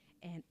letter.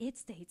 And it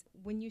states,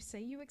 when you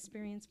say you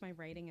experience my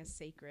writing as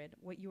sacred,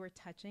 what you are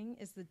touching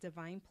is the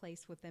divine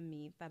place within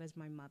me that is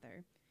my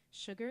mother.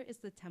 Sugar is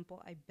the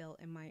temple I built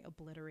in my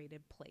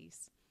obliterated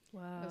place.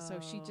 Wow. So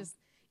she just,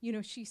 you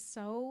know, she's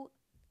so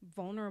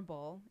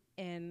vulnerable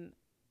in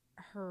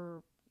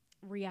her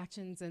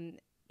reactions and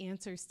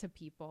answers to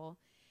people,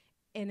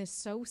 and is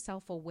so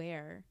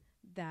self-aware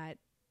that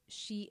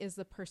she is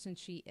the person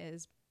she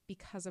is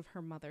because of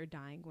her mother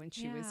dying when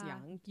she was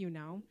young, you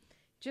know?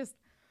 Just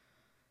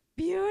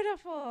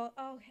beautiful.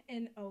 Oh,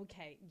 and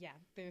okay, yeah,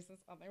 there's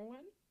this other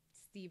one.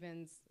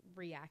 Stephen's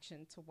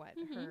reaction to what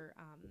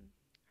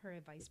her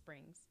advice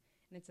brings.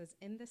 And it says,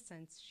 in this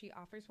sense, she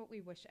offers what we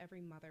wish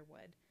every mother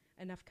would: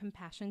 enough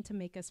compassion to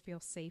make us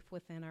feel safe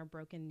within our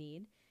broken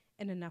need,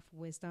 and enough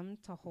wisdom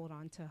to hold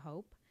on to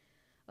hope.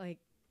 Like,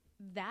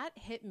 that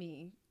hit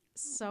me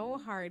so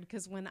hard,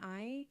 because when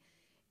I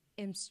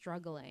am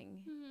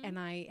struggling and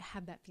I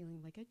have that feeling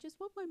like I just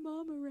want my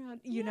mom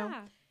around, you know,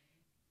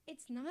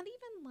 it's not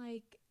even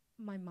like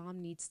my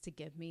mom needs to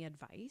give me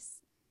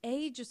advice.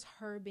 Just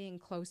her being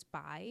close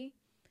by,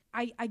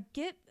 I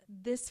get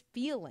this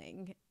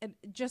feeling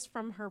just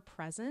from her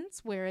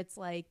presence, where it's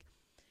like,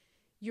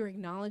 you're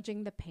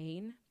acknowledging the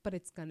pain, but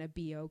it's gonna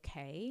be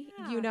okay,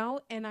 you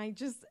know? And I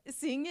just,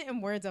 seeing it in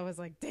words, I was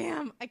like,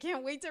 damn, I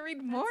can't wait to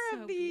read more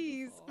of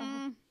these.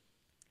 It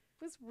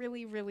was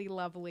really, really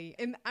lovely.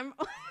 And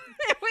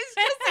it was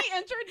just the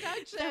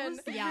introduction.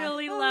 That was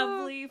really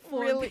lovely.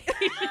 Really.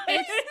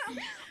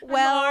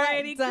 Well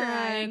already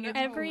done. crying.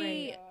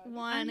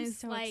 Everyone is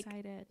so like,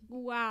 excited.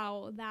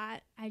 wow,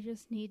 that I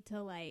just need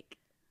to like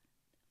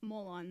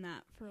mull on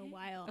that for a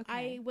while.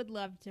 Okay. I would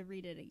love to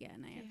read it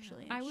again.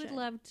 I would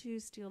love to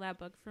steal that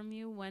book from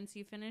you once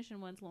you finish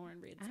and once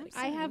Lauren reads it.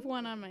 I have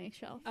one on my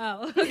shelf.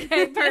 Oh,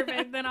 okay,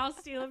 perfect. Then I'll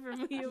steal it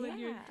from you when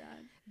you're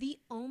done. The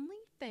only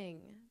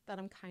thing that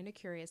I'm kind of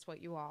curious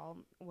what your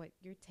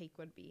take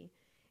would be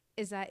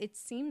is that it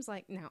seems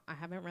like, now I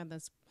haven't read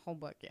this whole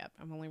book yet.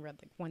 I've only read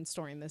like one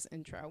story in this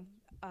intro.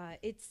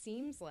 It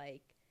seems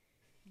like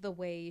the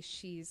way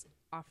she's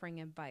offering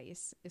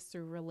advice is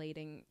through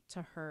relating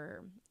to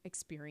her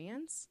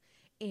experience.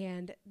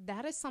 And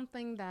that is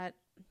something that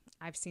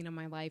I've seen in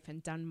my life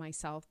and done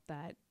myself,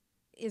 that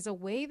is a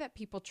way that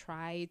people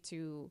try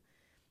to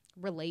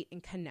relate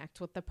and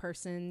connect with the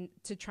person,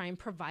 to try and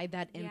provide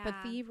that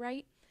empathy,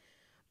 right?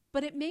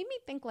 But it made me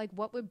think, like,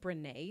 what would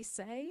Brene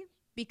say?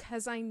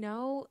 Because I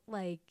know,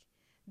 like,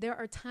 there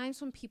are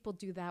times when people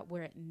do that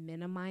where it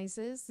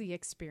minimizes the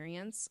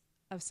experience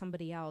of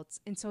somebody else.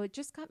 And so it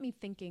just got me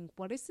thinking,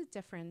 what is the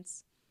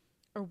difference,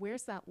 or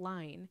where's that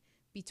line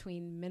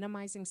between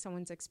minimizing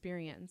someone's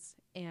experience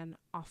and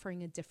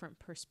offering a different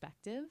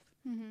perspective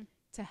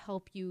to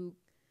help you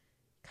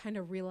kind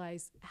of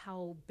realize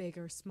how big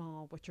or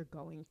small what you're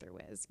going through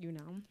is, you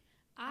know?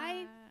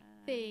 I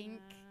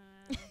think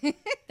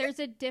there's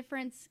a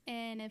difference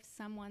in if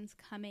someone's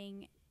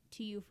coming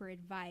to you for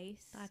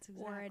advice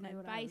or an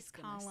advice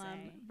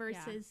column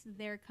versus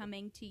they're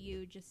coming to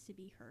you just to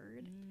be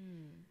heard.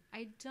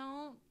 I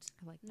don't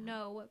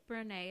know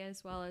Brene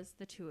as well as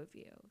the two of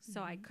you,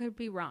 so I could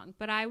be wrong,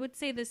 but I would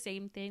say the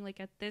same thing. Like,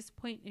 at this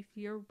point, if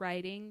you're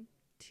writing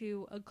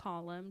to a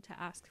column to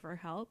ask for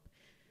help,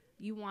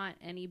 you want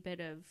any bit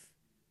of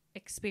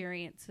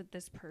experience that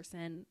this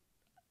person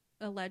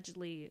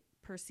allegedly,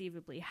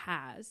 perceivably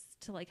has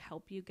to like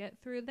help you get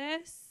through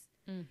this.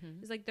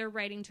 It's like they're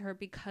writing to her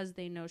because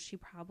they know she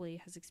probably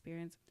has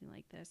experienced something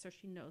like this, or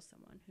she knows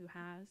someone who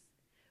has.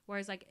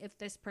 Whereas, like, if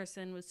this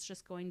person was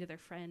just going to their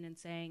friend and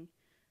saying,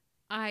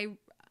 I'm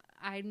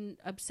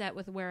upset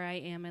with where I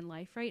am in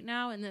life right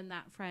now, and then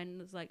that friend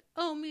was like,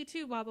 oh, me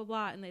too, blah blah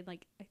blah, and they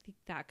like, I think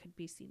that could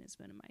be seen as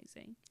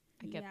minimizing.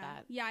 I get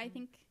that. Yeah, I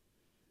think.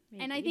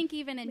 Maybe. And I think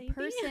even in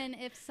person,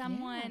 if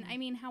someone, I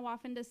mean, how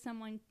often does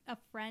a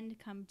friend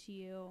come to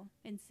you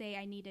and say,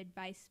 I need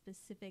advice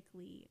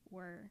specifically,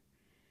 or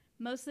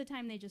most of the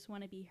time they just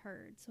want to be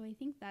heard. So I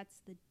think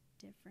that's the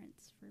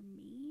difference for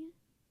me.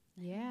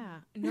 Yeah.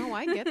 No,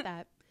 I get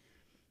that.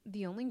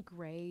 The only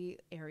gray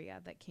area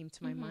that came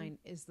to my mind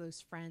is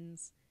those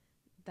friends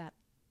that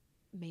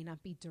may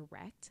not be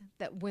direct,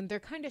 that when they're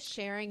kind of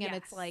sharing and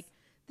it's like,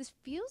 this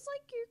feels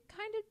like you're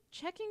kind of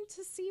checking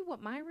to see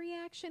what my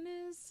reaction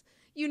is,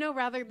 you know,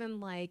 rather than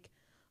like,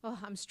 oh,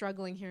 I'm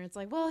struggling here. It's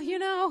like, well, you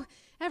know,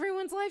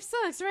 everyone's life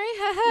sucks,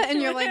 right?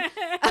 And you're like,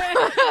 what?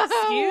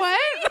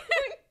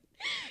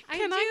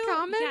 Can I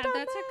comment on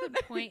that's that? a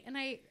good point. And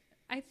I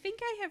think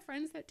I have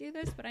friends that do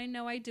this, but I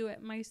know I do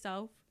it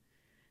myself,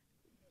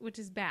 which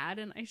is bad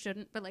and I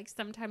shouldn't. But like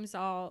sometimes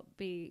I'll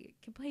be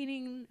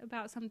complaining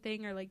about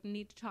something or like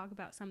need to talk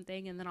about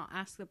something, and then I'll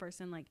ask the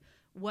person like,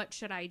 what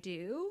should I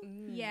do?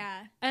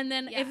 Yeah. And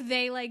then if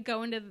they like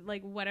go into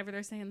like whatever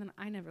they're saying, then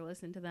I never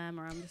listen to them,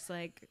 or I'm just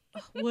like,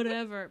 "Ugh,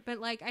 whatever. But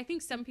like I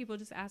think some people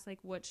just ask like,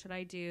 what should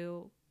I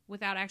do,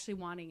 without actually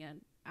wanting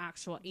an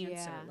actual answer.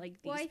 Yeah. Like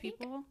these Well, I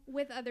people. think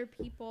with other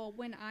people,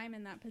 when I'm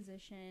in that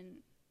position,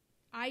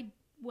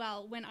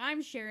 when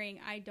I'm sharing,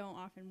 I don't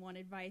often want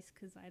advice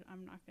because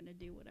I'm not going to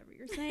do whatever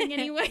you're saying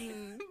anyway.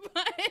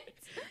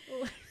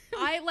 But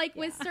I like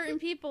with certain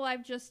people,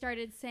 I've just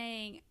started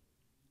saying,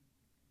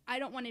 I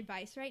don't want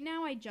advice right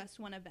now. I just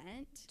want to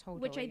vent,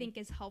 which I think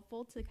is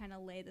helpful to kind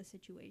of lay the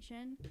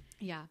situation.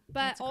 Yeah.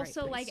 But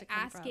also like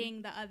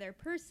asking the other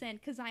person,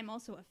 because I'm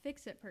also a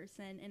fix-it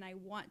person and I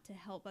want to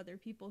help other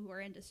people who are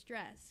in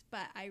distress,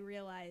 but I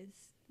realize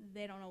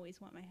they don't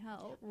always want my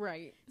help.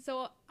 Right.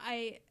 So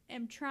I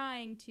am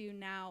trying to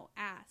now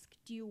ask,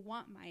 do you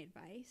want my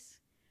advice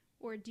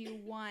or do you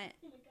want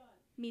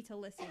me to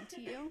listen to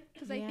you?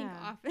 Because I think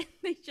often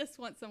they just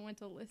want someone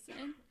to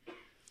listen.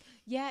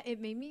 Yeah, it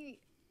made me,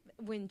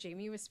 when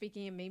Jamie was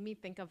speaking, it made me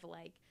think of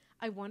like,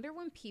 I wonder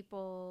when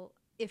people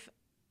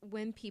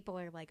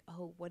are like,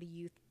 oh, what do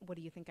you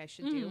think I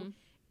should do?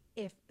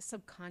 If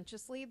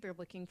subconsciously they're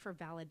looking for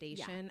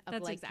validation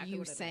of like exactly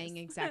you saying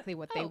exactly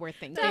what they were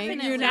thinking.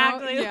 Definitely. You know?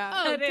 Exactly.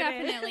 Yeah. Oh,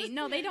 definitely.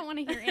 No, they don't want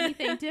to hear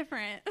anything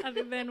different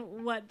other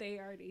than what they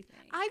already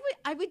think.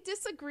 I would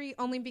disagree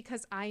only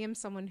because I am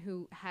someone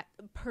who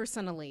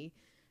personally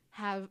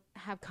have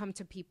come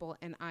to people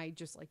and I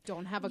just like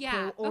don't have a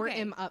clue or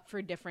am up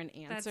for different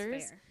answers.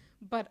 That's fair.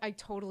 But I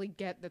totally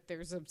get that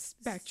there's a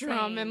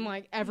spectrum and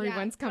like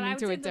everyone's coming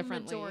to it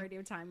differently. The majority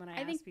of time when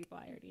I ask people,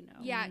 I already know.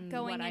 Yeah,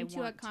 going what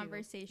into a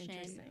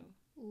conversation,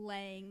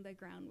 laying the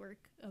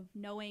groundwork of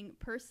knowing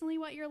personally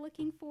what you're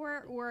looking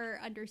for or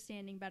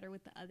understanding better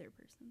what the other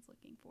person's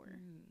looking for.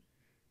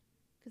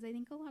 Because I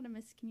think a lot of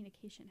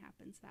miscommunication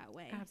happens that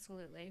way.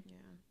 Absolutely. Yeah.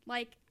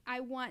 Like,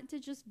 I want to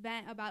just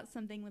vent about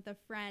something with a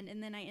friend,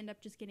 and then I end up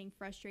just getting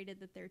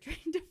frustrated that they're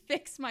trying to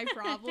fix my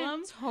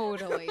problem.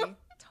 Totally.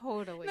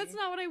 That's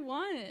not what I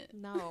want.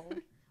 No.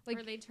 Like,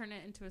 or they turn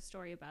it into a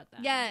story about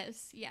them.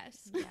 Yes. Yeah.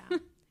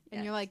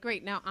 And you're like,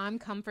 great, now I'm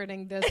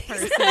comforting this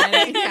person.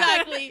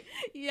 Exactly.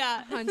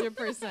 Yeah.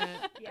 100%.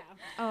 Yeah.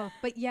 Oh,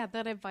 but yeah,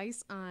 that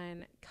advice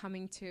on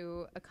coming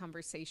to a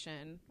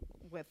conversation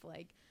with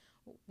like,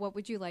 what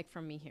would you like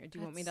from me here? Do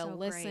you want me to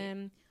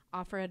listen,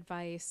 offer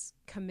advice,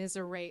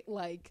 commiserate,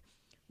 like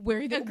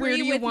where do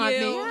you want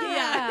me?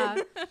 Yeah.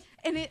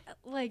 And it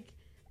like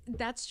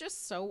that's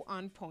just so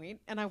on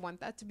point, and I want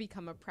that to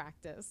become a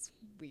practice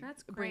we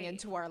bring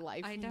into our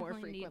life more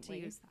frequently.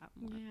 Need to use that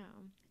more. Yeah.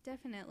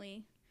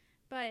 Definitely.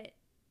 But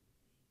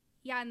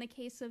yeah, in the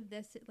case of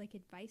this like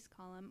advice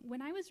column,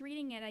 when I was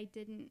reading it,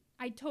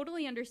 I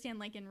totally understand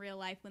like in real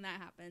life when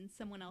that happens,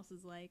 someone else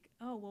is like,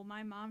 oh, well,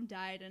 my mom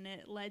died and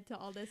it led to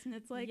all this. And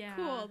it's like,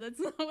 cool, that's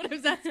not what I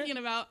was asking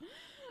about.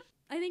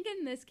 I think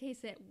in this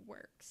case, it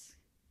works.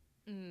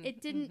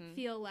 It didn't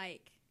feel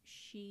like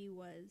she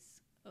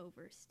was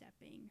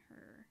overstepping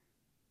her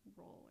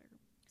role or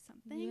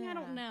something. I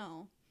don't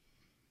know.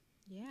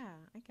 Yeah,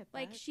 I get that.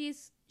 Like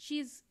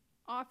she's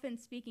often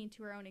speaking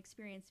to her own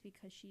experience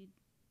because she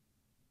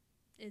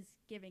is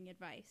giving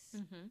advice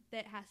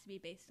that has to be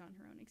based on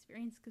her own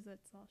experience because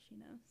that's all she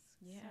knows.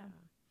 Yeah. So.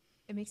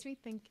 It makes me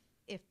think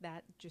if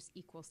that just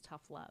equals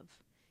tough love,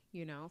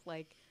 you know,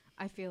 like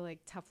I feel like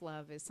tough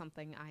love is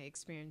something I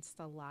experienced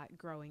a lot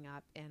growing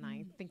up and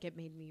I think it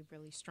made me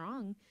really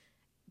strong.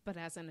 But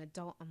as an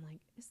adult, I'm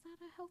like, is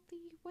that a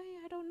healthy way?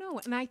 I don't know.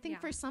 And I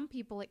think for some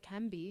people it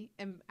can be.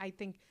 And I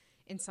think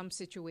in some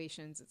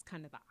situations it's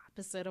kind of the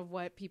opposite of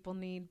what people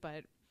need.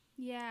 But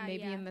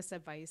maybe in this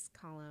advice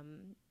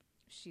column,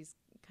 she's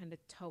kind of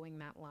towing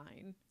that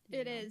line.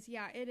 It is.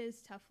 Yeah, it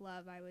is tough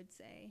love, I would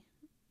say.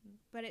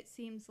 But it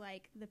seems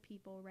like the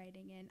people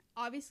writing in,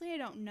 obviously I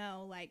don't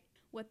know like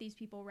what these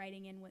people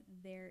writing in, what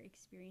their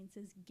experience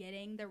is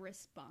getting the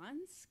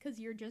response because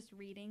you're just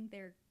reading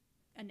their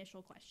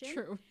initial question.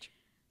 True.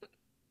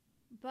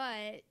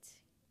 But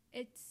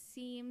it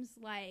seems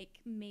like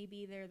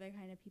maybe they're the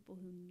kind of people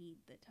who need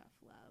the tough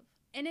love.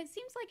 And it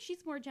seems like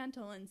she's more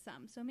gentle in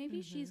some, so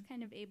maybe she's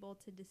kind of able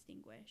to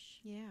distinguish.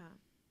 Yeah.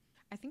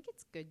 I think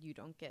it's good you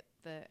don't get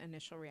the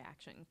initial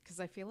reaction because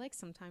I feel like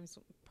sometimes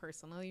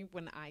personally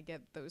when I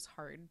get those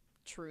hard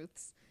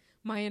truths,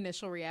 my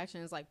initial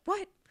reaction is like,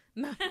 what?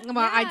 No,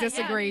 well, I Yeah,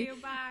 disagree. yeah,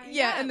 bye.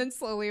 Yeah, and then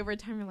slowly over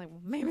time, you're like,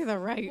 well, maybe they're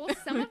right. Well,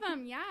 some of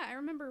them, yeah, I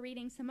remember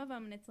reading some of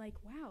them, and it's like,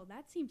 wow,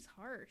 that seems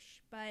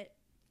harsh. But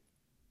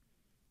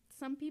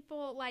some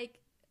people, like,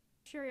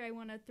 sure, I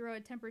want to throw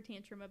a temper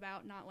tantrum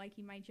about not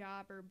liking my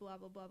job or blah,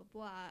 blah, blah, blah,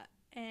 blah.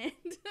 And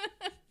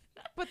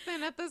But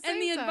then at the same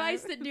and the time,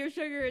 advice that Dear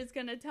Sugar is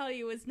going to tell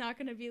you is not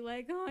going to be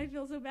like, oh, I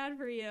feel so bad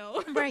for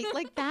you. right,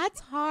 like that's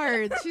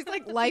hard. She's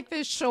like, life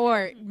is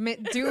short.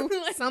 Do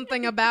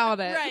something about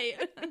it.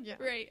 Right. Yeah.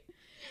 Right.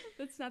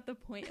 That's not the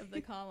point of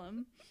the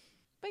column.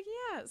 But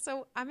yeah,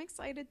 so I'm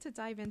excited to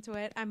dive into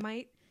it. I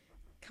might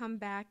come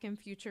back in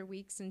future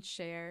weeks and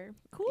share.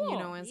 Cool. You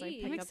know, as I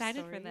Neat. pick I'm up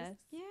excited for stories. this.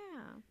 Yeah,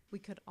 we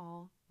could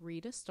all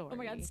read a story. Oh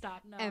my God,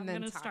 stop. No, And I'm then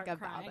going to talk start about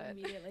crying it.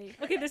 immediately.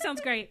 Okay, this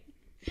sounds great.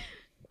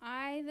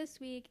 I,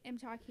 this week, am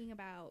talking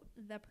about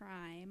The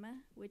Prime,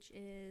 which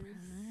is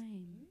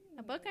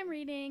a book I'm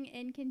reading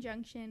in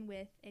conjunction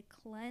with a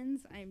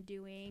cleanse I'm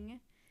doing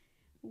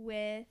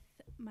with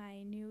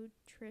my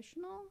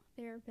nutritional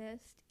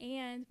therapist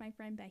and my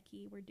friend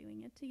Becky. We're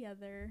doing it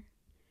together.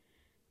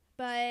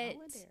 But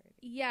Solidarity.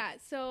 yeah,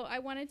 so I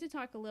wanted to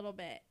talk a little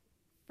bit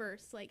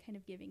first, like kind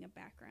of giving a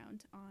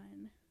background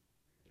on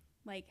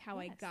like how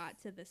I Yes. got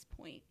to this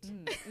point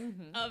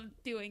Mm-hmm. of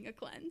doing a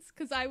cleanse,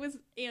 because I was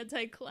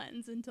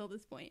anti-cleanse until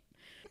this point.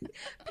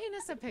 Paint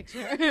us a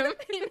picture.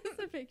 Paint us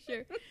a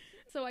picture.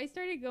 So I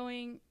started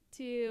going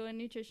to a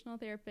nutritional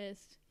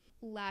therapist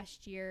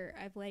last year.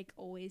 I've like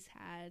always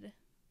had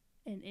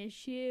an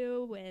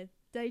issue with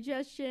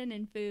digestion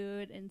and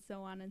food and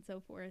so on and so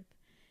forth,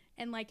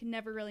 and like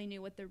never really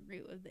knew what the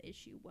root of the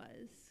issue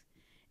was.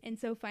 And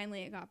so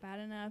finally it got bad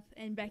enough,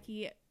 and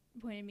Becky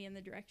pointed me in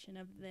the direction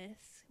of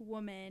this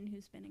woman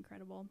who's been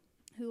incredible,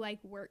 who like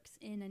works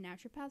in a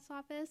naturopath's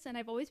office. And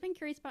I've always been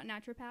curious about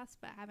naturopaths,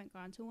 but haven't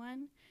gone to one.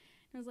 And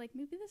I was like,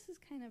 maybe this is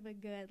kind of a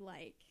good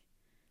like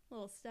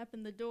little step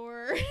in the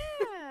door.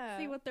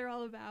 See what they're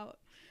all about.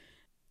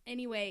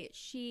 Anyway,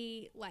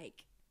 she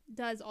like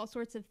does all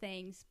sorts of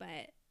things,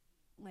 but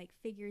like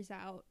figures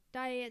out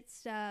diet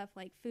stuff,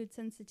 like food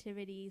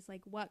sensitivities,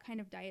 like what kind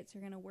of diets are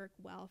going to work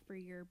well for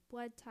your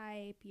blood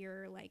type,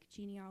 your like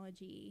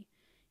genealogy,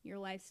 your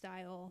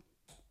lifestyle,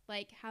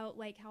 like how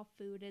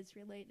food is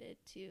related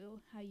to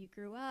how you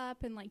grew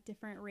up, and like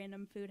different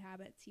random food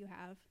habits you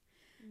have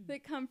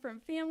that come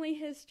from family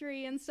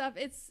history and stuff.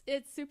 It's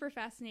super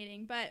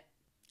fascinating, but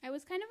I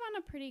was kind of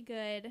on a pretty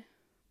good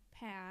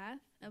path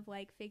of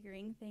like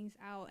figuring things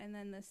out, and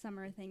then this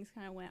summer things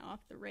kind of went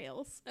off the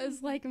rails,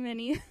 as like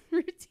many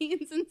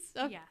routines and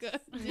stuff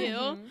Yes.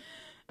 do.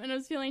 And I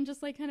was feeling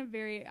just like kind of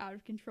very out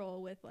of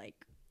control with like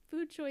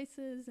food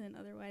choices and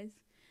otherwise.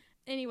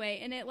 Anyway,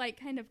 and it like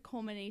kind of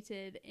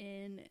culminated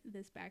in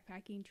this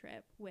backpacking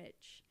trip,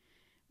 which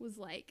was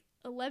like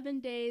 11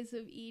 days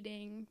of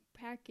eating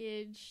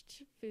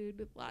packaged food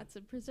with lots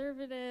of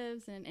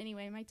preservatives. And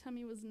anyway, my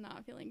tummy was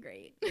not feeling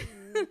great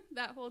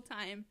that whole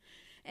time.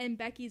 And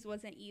Becky's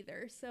wasn't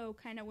either. So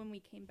kind of when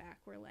we came back,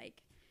 we're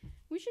like,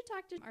 we should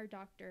talk to our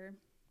doctor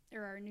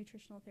or our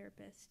nutritional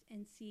therapist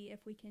and see if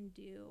we can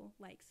do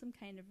like some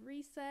kind of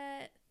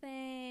reset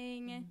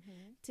thing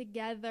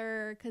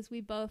together, because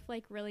we both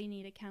like really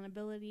need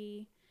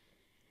accountability,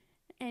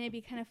 and it'd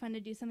be kind of fun to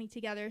do something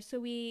together. So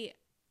we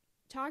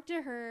talked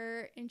to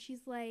her, and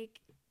she's like,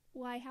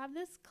 well, I have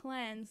this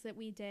cleanse that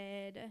we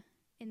did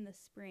in the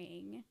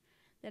spring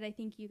that I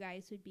think you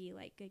guys would be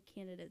like good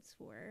candidates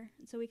for.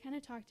 And so we kind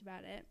of talked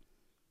about it,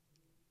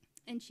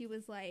 and she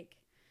was like,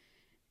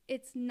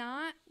 it's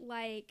not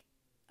like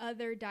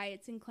other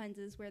diets and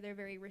cleanses where they're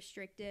very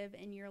restrictive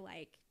and you're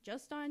like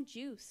just on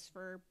juice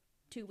for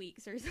 2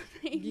 weeks or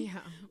something. Yeah.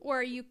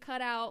 Or you cut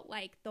out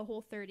like the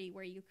whole 30,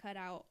 where you cut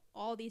out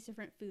all these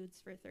different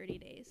foods for 30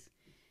 days.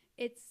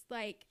 It's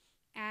like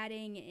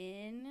adding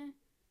in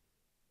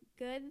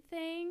good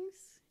things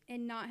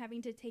and not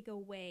having to take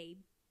away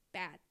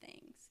bad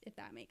things, if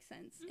that makes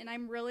sense. And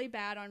I'm really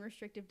bad on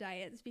restrictive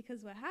diets,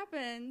 because what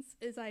happens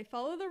is I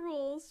follow the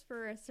rules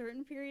for a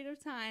certain period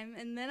of time,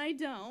 and then I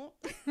don't.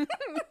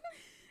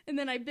 And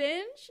then I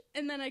binge,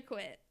 and then I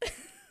quit.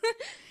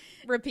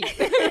 Repeat.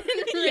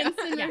 Rinse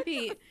and Yeah.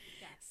 repeat.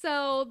 Yeah.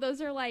 So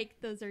those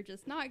are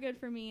just not good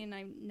for me, and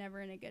I'm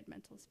never in a good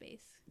mental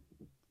space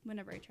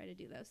whenever I try to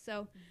do those.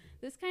 So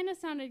this kind of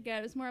sounded good.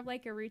 It was more of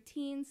like a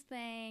routines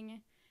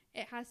thing.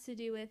 It has to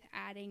do with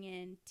adding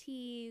in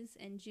teas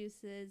and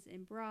juices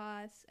and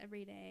broths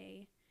every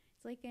day.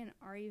 It's like an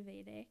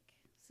Ayurvedic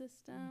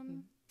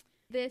system.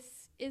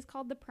 This is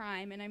called The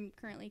Prime, and I'm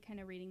currently kind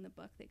of reading the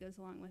book that goes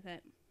along with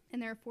it.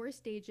 And there are 4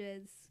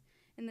 stages,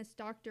 and this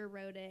doctor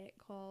wrote it,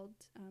 called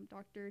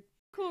Dr.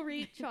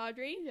 Kulreet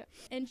Chaudhry. Yeah.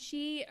 And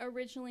she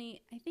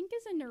originally, I think,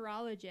 is a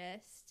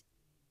neurologist.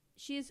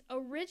 She's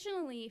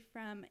originally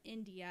from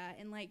India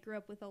and like grew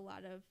up with a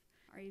lot of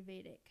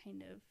Ayurvedic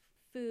kind of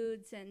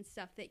foods and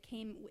stuff that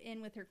came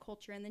in with her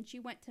culture. And then she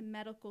went to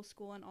medical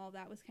school, and all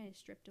that was kind of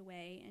stripped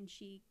away, and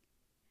she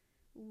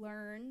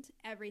learned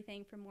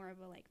everything from more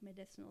of a like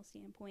medicinal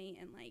standpoint,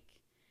 and like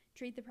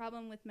treat the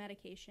problem with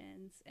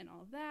medications and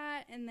all of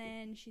that. And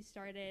then she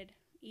started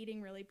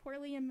eating really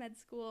poorly in med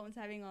school and was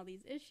having all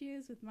these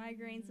issues with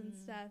migraines and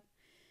stuff,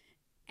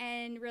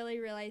 and really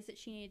realized that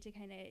she needed to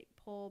kind of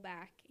pull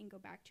back and go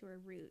back to her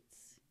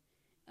roots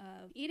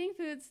of eating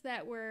foods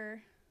that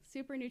were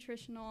super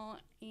nutritional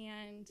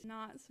and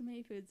not so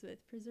many foods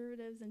with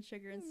preservatives and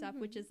sugar and stuff,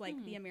 which is like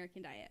the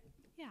American diet.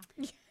 Yeah.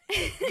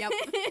 Yep.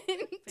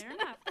 Fair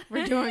enough.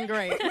 We're doing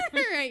great.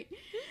 Right.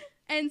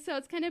 And so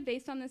it's kind of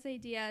based on this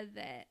idea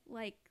that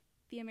like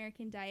the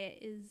American diet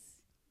is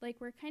like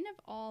we're kind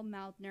of all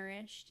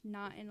malnourished,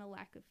 not in a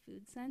lack of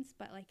food sense,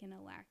 but like in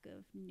a lack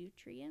of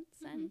nutrient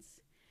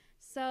sense.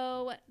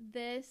 So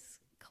this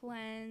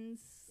cleanse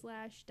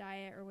 /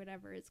 diet or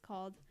whatever it's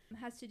called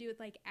has to do with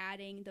like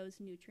adding those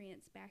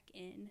nutrients back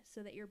in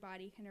so that your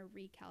body kind of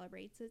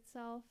recalibrates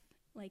itself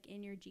like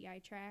in your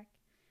GI tract.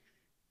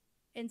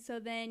 And so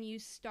then you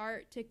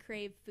start to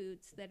crave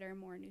foods that are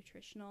more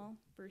nutritional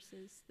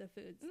versus the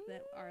foods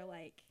that are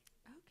like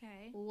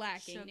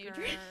lacking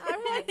nutrients. I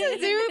want to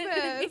do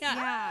this.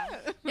 Yeah.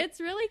 It's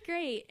really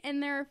great.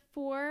 And there are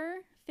 4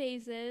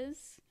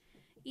 phases.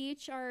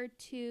 Each are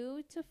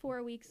 2 to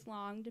 4 weeks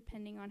long,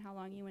 depending on how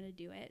long you want to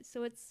do it.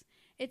 So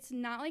it's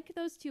not like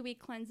those 2-week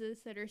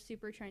cleanses that are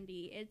super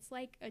trendy. It's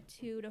like a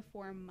 2 to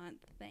 4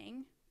 month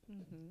thing.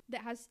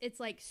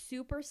 It's like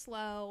super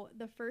slow.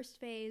 The first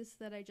phase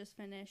that I just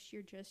finished,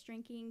 you're just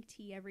drinking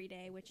tea every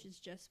day, which is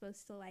just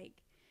supposed to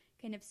like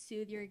kind of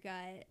soothe your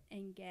gut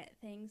and get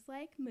things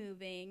like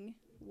moving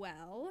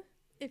well,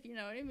 if you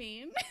know what I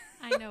mean.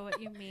 I know what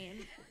you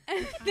mean.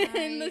 And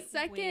then the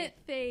second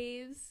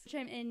phase, which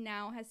I'm in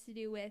now, has to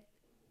do with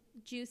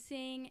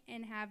juicing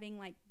and having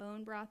like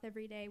bone broth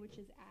every day, which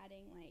is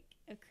adding like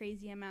a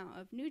crazy amount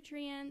of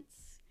nutrients.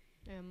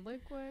 And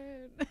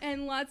liquid.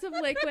 And lots of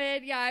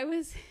liquid. Yeah, I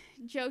was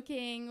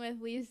joking with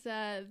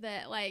Lisa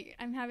that, like,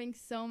 I'm having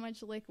so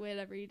much liquid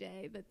every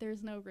day that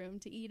there's no room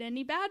to eat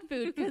any bad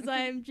food because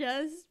I'm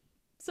just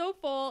so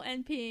full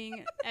and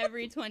peeing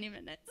every 20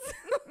 minutes.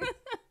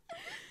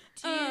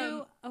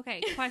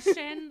 Okay,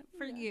 question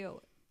for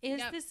you.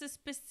 Is this a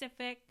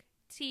specific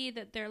tea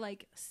that they're,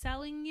 like,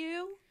 selling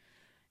you?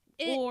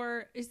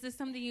 Or is this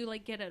something you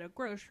like get at a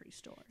grocery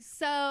store?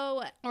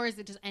 So, or is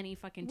it just any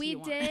fucking tea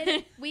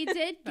we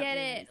did get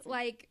it.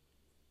 Like,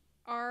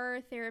 our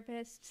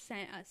therapist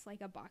sent us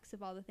like a box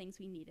of all the things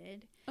we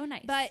needed. Oh,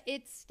 nice. But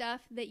it's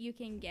stuff that you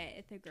can get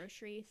at the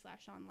grocery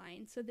 /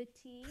 online. So the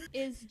tea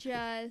is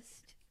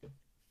just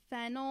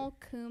fennel,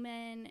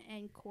 cumin,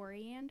 and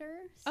coriander.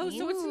 So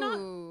it's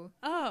not.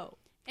 Oh,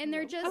 and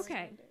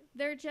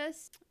they're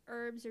just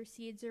herbs or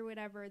seeds or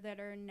whatever that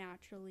are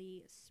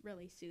naturally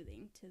really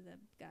soothing to the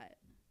gut.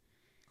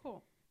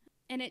 Cool.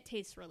 And it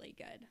tastes really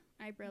good.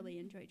 I really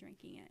enjoy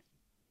drinking it.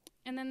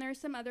 And then there's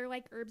some other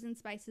like herbs and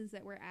spices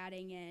that we're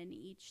adding in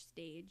each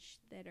stage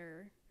that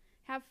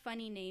have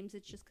funny names.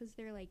 It's just because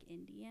they're like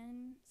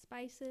Indian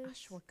spices.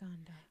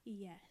 Ashwagandha.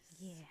 Yes.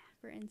 Yeah.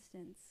 For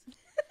instance.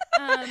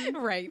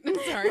 Right.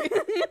 Sorry.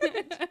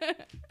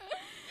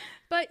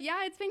 But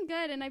yeah, it's been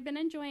good. And I've been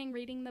enjoying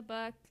reading the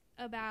book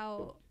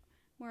about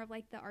more of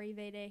like the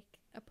Ayurvedic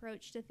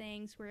approach to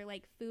things where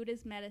like food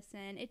is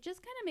medicine. It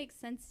just kind of makes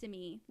sense to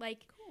me.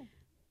 Like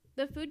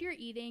the food you're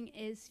eating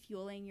is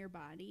fueling your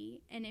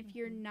body. And if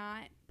you're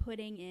not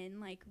putting in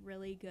like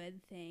really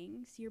good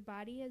things, your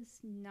body is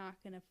not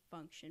going to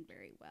function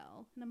very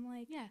well. And I'm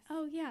like,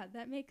 oh yeah,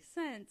 that makes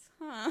sense,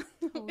 huh?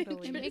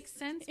 Totally. It makes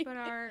sense, but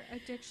our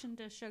addiction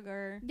to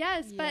sugar.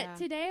 Yes, but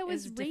today I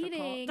was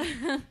reading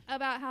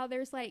about how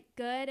there's like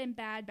good and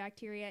bad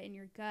bacteria in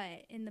your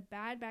gut. And the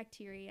bad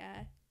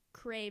bacteria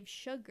crave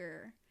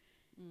sugar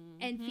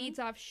and feeds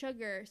off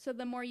sugar. So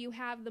the more you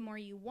have, the more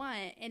you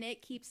want. And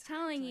it keeps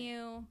telling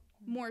you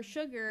more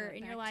sugar.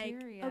 And you're like,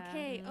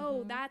 okay,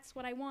 oh, that's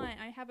what I want.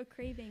 I have a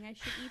craving. I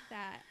should eat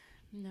that.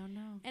 No.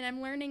 And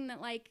I'm learning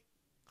that like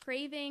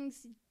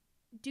cravings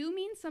do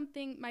mean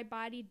something. My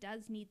body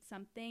does need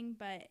something,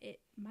 but it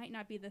might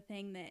not be the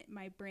thing that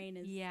my brain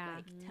is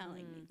like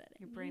telling me that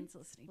your brain's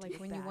listening to. Like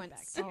when you want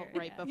bacteria. salt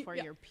right before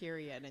your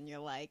period and you're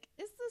like,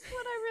 is this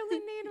what I really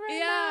need right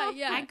now?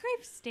 Yeah. I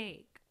crave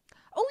steak.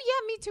 Oh,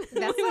 yeah, me too.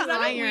 That's Was the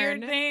that a iron.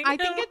 weird thing? I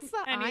think it's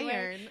the Anyway,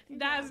 iron.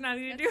 That has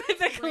nothing to do with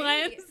the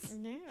cleanse.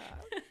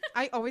 Yeah.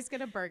 I always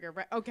get a burger,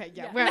 right? Okay,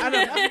 yeah. Well, I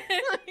don't know.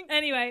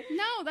 Anyway.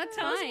 No, that's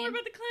Tell fine. us more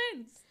about the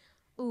cleanse.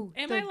 Ooh,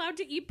 Am I allowed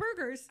to eat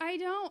burgers? I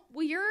don't.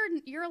 Well,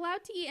 you're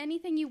allowed to eat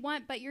anything you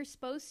want, but you're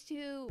supposed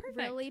to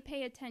really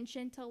pay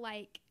attention to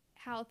like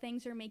how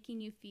things are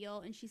making you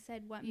feel. And she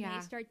said what may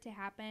start to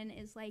happen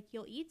is like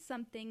you'll eat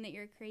something that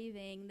you're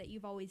craving that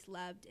you've always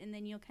loved, and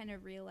then you'll kind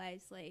of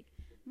realize like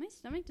my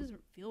stomach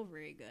doesn't feel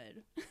very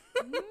good.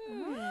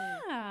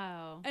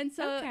 Wow. And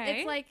so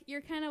it's like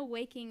you're kind of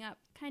waking up,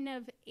 kind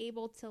of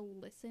able to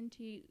listen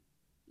to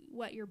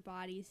what your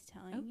body's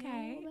telling you.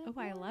 Okay. Oh,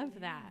 I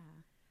love that.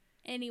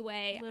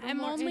 Anyway, Little I'm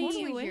more only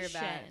intuition.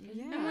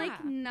 I'm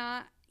like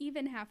not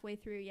even halfway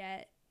through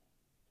yet.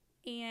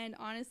 And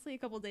honestly, a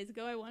couple days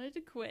ago, I wanted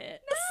to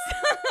quit.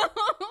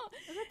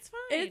 That's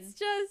fine. It's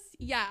just,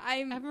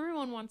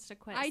 everyone wants to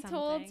quit. I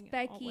told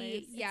Becky,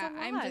 always.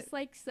 I'm just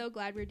like so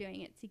glad we're doing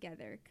it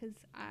together because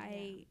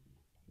I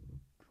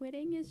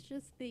quitting is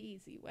just the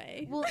easy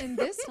way. Well, in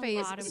this A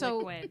phase, lot of so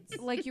liquids.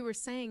 like you were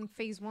saying,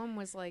 phase 1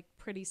 was like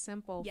pretty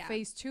simple. Yeah.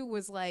 Phase 2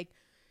 was like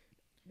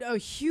a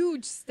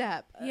huge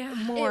step. Yeah.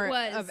 More it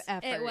was, of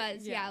effort. It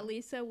was, yeah.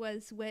 Lisa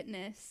was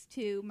witness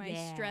to my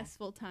Yeah.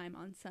 stressful time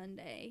on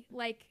Sunday.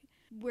 Like,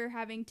 we're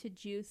having to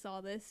juice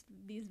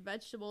these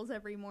vegetables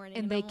every morning.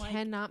 And they I'm like,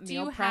 cannot Do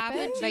meal you prep have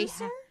a it. They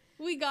juicer?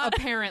 we got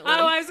apparently.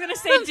 Oh, I was gonna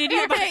say, did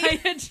you buy sorry.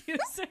 a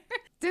juicer?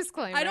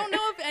 Disclaimer. I don't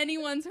know if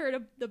anyone's heard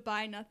of the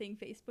Buy Nothing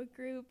Facebook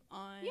group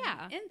on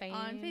Yeah, on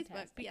Facebook.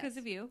 fantastic. Because Yes.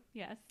 of you,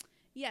 yes.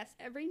 Yes,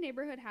 every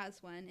neighborhood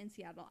has one in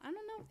Seattle. I don't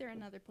know if they're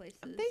in other places.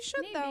 They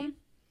should, Maybe. though.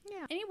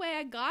 Yeah. Anyway,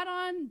 I got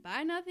on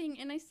Buy Nothing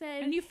and I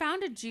said, And you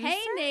found a juicer? "Hey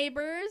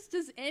neighbors,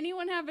 does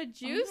anyone have a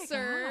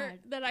juicer God.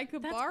 that I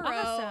could That's borrow?"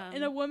 awesome.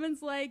 And a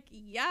woman's like,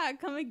 "Yeah,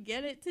 come and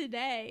get it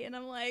today." And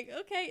I'm like,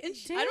 "Okay." And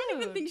I don't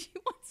even Dude. think she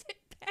wants it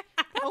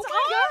back. Oh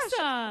my gosh.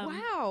 awesome.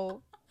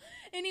 Wow.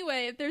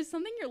 Anyway, if there's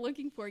something you're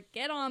looking for,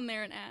 get on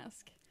there and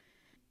ask.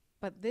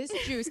 But this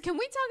juice, can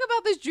we talk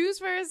about this juice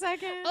for a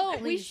second? Oh,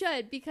 we Please.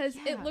 should because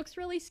Yeah. it looks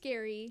really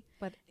scary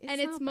But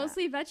and it's not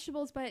mostly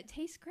vegetables, but it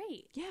tastes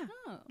great. bad. Yeah.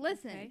 Oh,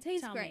 Listen, okay. it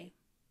tastes Tell great. me.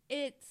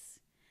 It's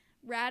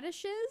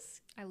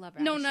radishes. I love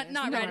No, radishes. not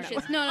No, no,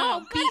 radishes. no. No, no, Oh,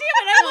 no. God damn it,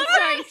 I No, love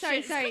sorry.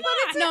 radishes. Sorry. Come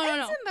on. No,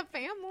 no, It's no. in the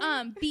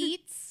family.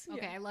 Beets,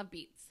 Okay, I love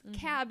beets.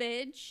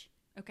 cabbage,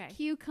 Okay.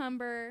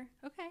 cucumber,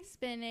 Okay.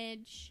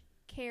 spinach,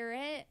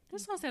 carrot,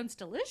 This all sounds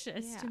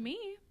delicious Yeah. to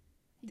me.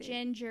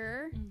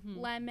 ginger, Mhm.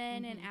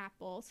 lemon, and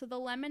apple. So the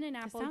lemon and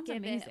apple sounds give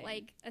amazing. it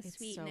like a It's so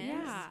sweetness. good.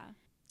 Yeah.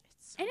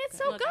 And it's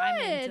good. so Look, I'm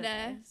into good.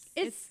 this.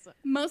 It's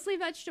mostly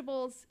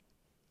vegetables,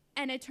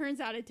 and it turns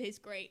out it tastes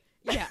great.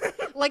 Yeah.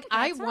 Like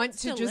I sounds want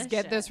to just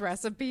get this delicious.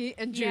 recipe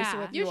and juice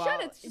Yeah. with You you should. all.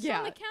 It's just yeah.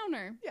 on the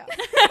counter. Yeah.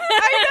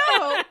 I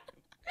know.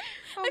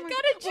 Oh I've my got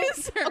a God. Well,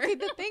 juicer. okay,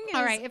 the thing is,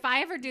 All right, if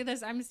I ever do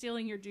this, I'm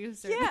stealing your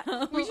juicer.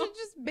 yeah, we should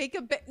just make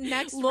a bit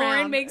next Lauren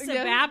round. makes a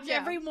Yeah, batch yeah.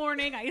 every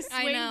morning. I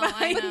swing know, by.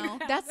 I know.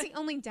 That's the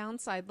only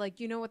downside. Like,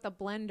 you know, with the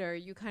blender,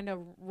 you kind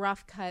of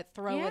rough cut,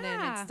 throw it in,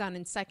 Yeah. it's done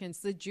in seconds.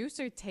 The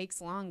juicer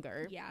takes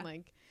longer. Yeah.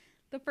 Like,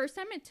 The first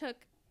time it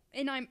took,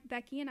 and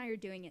Becky and I are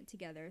doing it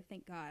together,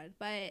 thank God.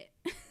 But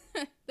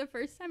the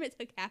first time it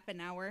took half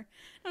an hour.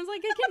 I was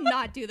like, I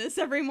cannot do this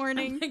every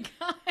morning. Oh my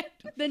God.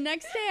 The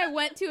next day, I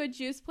went to a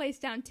juice place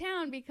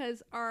downtown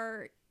because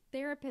our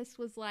therapist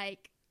was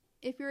like,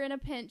 if you're in a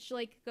pinch,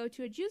 like, go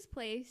to a juice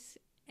place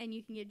and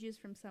you can get juice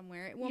from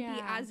somewhere. It won't be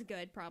Yeah. as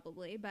good,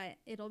 probably, but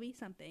it'll be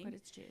something. But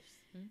it's juice.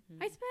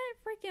 I spent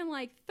freaking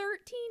like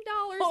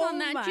 $13 Oh on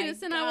that my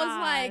juice, and I was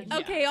like,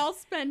 God. okay, I'll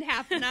spend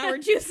half an hour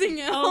juicing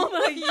it. Oh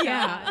my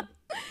Yeah. God.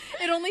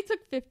 It only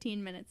took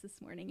 15 minutes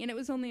this morning, and it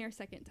was only our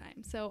second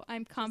time, so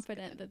I'm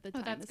confident that the Oh,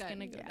 time that's is good. going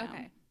to go Yeah. down.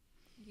 Okay.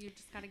 You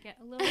just got to get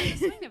a little in the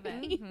swing of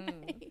it.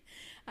 Mhm.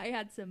 I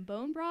had some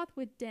bone broth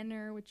with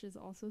dinner, which is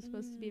also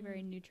supposed to be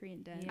very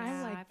nutrient dense. I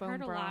Yeah, like I've bone heard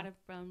broth. a lot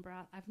of bone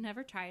broth. I've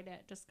never tried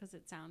it just because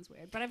it sounds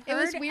weird, but I've It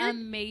was heard weird.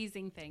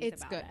 amazing things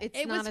It's about good. it. It's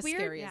It not was as weird.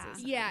 scary Yeah. as it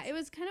sounds. Yeah, it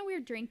was kind of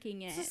weird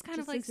drinking it. It's just kind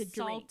of like as a drink.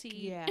 salty.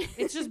 Yeah.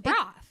 It's just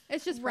broth.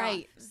 It's just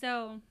Right.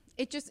 So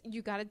It just,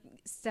 you got to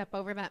step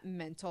over that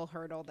mental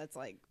hurdle that's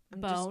like,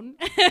 I'm bone.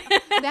 Just,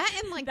 that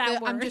and like,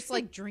 That I'm word. just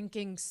like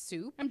drinking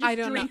soup. I'm I just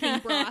don't know. drinking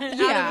broth out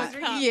Yeah, of a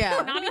cup.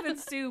 yeah. Not even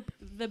soup.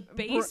 The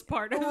base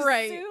part of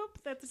right. soup.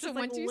 That's So just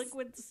like once you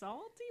liquid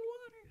salty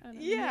water. I don't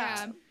know. Yeah.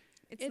 Yeah.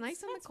 It's It's-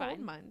 nice in the that's cold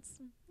fine. months.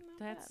 Not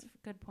That's bad.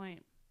 a good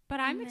point. But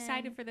I'm And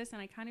excited then- for this,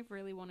 and I kind of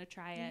really want to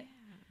try it,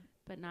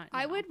 but not.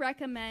 I now. would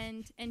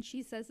recommend, and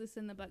she says this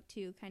in the book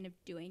too, kind of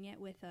doing it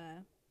with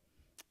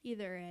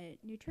either a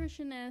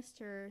nutritionist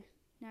or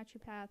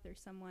naturopath or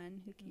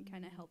someone who can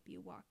kind of help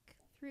you walk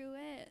through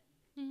it.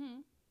 Mm-hmm.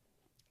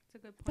 It's a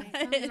good point.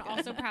 But- And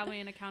also probably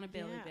an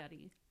accountability Yeah.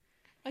 buddy.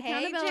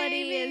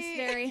 Accountability is Jamie.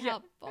 very Yeah.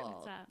 helpful.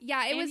 What's up?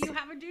 Yeah, it And was. you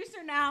have a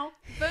juicer now.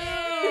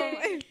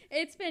 Boom.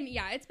 It's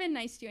been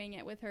nice doing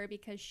it with her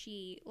because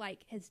she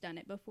like has done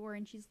it before,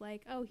 and she's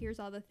like, oh, here's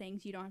all the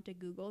things you don't have to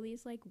Google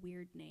these like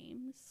weird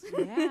names.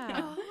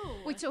 Yeah.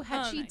 Oh. Wait, so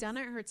had Oh, she nice. done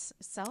it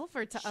herself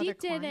or to She other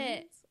did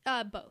clients?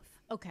 it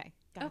both. Okay.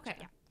 Gotcha. Okay.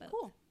 Yeah, both.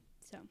 Cool.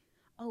 So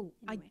Oh,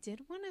 Anyway. I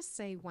did want to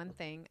say one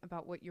thing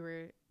about what you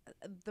were,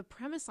 the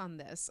premise on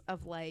this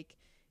of like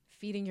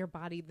feeding your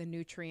body the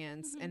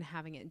nutrients and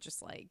having it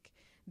just like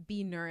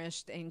be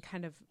nourished and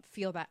kind of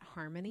feel that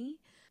harmony.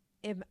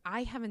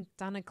 I haven't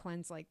done a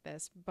cleanse like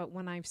this, but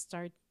when I've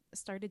started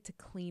to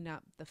clean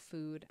up the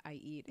food I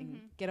eat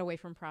and get away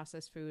from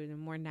processed food and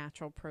more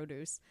natural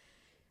produce,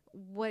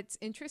 what's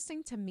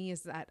interesting to me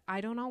is that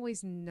I don't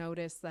always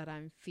notice that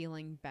I'm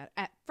feeling better.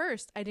 At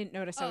first, I didn't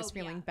notice I was Oh,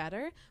 feeling yeah.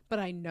 better, but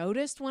I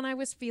noticed when I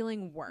was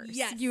feeling worse.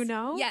 yes, You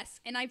know? yes,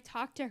 and I've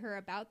talked to her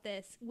about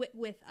this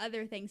with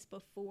other things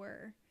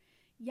before.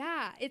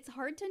 Yeah, it's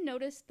hard to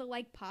notice the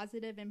like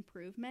positive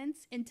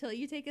improvements until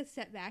you take a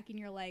step back and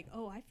you're like,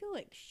 oh, I feel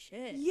like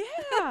shit.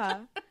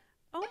 Yeah.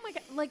 Oh my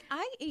God. Like,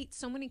 I ate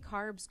so many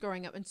carbs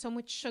growing up and so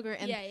much sugar.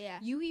 And Yeah.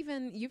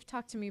 you've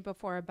talked to me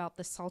before about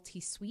the salty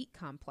sweet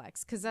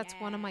complex, because that's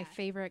one of my Yeah.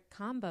 favorite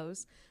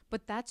combos.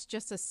 But that's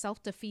just a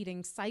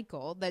self-defeating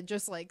cycle that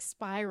just like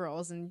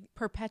spirals and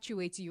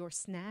perpetuates your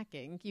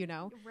snacking, you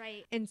know?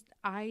 Right. And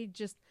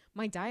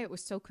my diet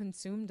was so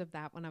consumed of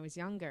that when I was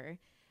younger.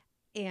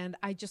 And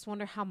I just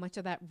wonder how much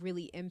of that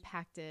really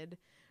impacted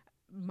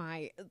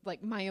my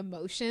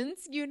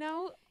emotions, you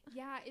know?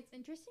 Yeah, it's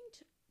interesting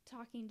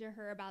talking to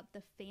her about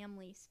the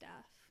family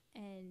stuff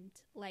and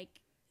like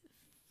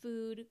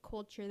food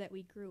culture that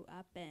we grew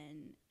up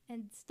in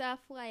and stuff.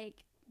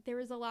 Like there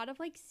was a lot of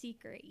like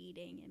secret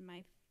eating in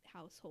my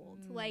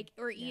household, like,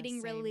 or Yeah, eating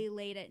same. really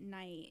late at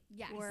night.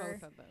 Yes. Or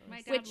Both of those.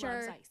 My dad Which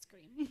loves are- ice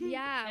cream.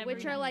 yeah, Every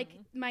which are night. like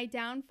my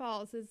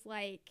downfalls is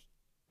like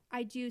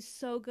I do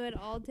so good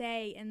all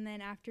day and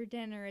then after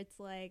dinner it's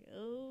like,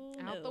 oh,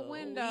 Out the no.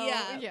 window.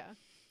 Yeah.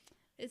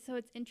 So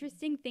it's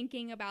interesting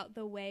thinking about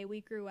the way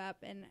we grew up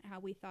and how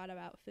we thought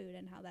about food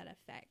and how that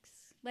affects,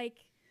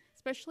 like,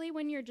 especially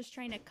when you're just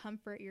trying to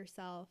comfort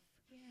yourself.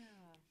 Yeah.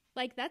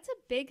 Like, that's a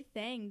big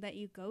thing that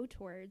you go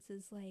towards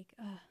is like,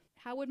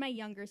 how would my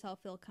younger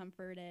self feel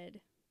comforted?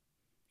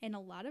 And a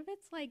lot of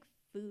it's like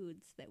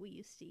foods that we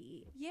used to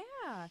eat.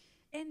 Yeah.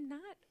 And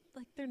not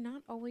like they're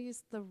not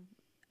always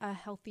a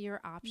healthier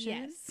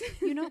option. Yes.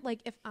 You know,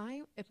 like if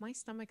my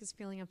stomach is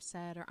feeling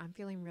upset or I'm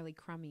feeling really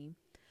crummy,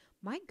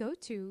 my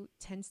go-to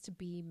tends to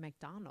be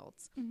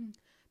McDonald's. Mhm.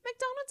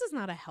 McDonald's is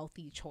not a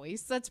healthy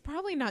choice. That's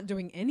probably not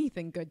doing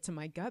anything good to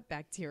my gut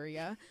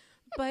bacteria.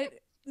 But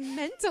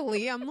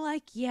mentally, I'm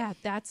like, yeah,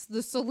 that's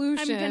the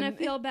solution. I'm going to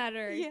feel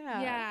better.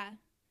 Yeah. Yeah.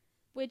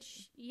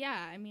 Which,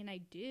 yeah, I mean, I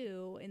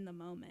do in the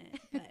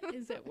moment, but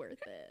is it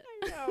worth it?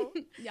 I know.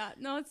 Yeah.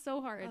 No, it's so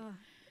hard. Ugh,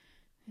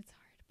 It's hard.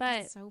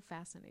 But it's so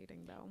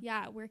fascinating, though.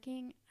 yeah,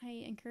 I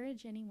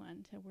encourage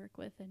anyone to work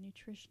with a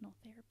nutritional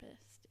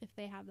therapist if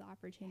they have the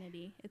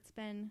opportunity. It's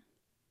been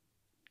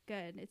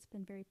good. It's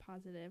been very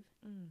positive.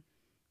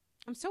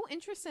 I'm so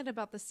interested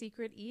about the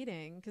secret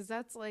eating because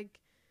that's like,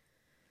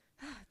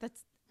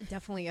 that's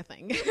definitely a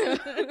thing.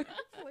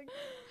 Like,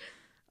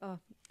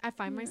 I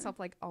find myself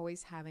like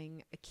always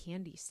having a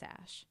candy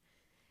stash,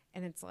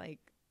 and it's like,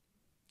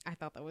 I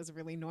thought that was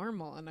really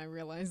normal, and I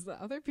realized that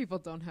other people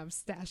don't have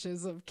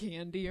stashes of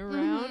candy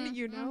around,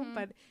 you know.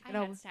 But I it had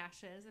always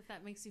stashes, if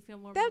that makes you feel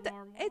more that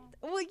normal.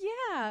 well,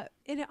 yeah,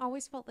 and it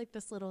always felt like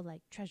this little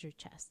like treasure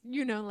chest,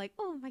 you know, like,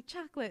 oh, my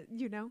chocolate,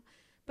 you know.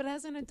 But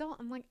as an adult,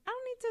 I'm like, I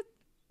don't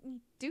need to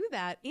do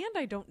that, and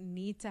I don't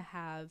need to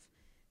have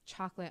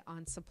chocolate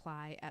on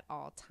supply at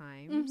all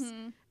times.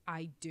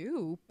 I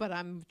do, but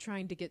I'm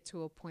trying to get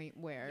to a point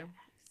where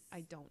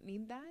I don't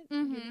need that,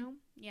 you know.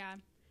 Yeah.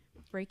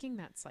 Breaking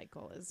that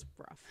cycle is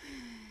rough.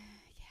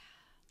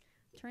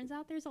 Turns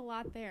out there's a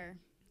lot there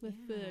with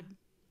Yeah. food.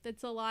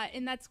 That's a lot.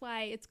 And that's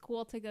why it's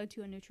cool to go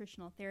to a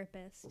nutritional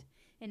therapist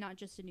and not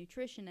just a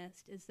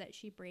nutritionist, is that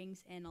she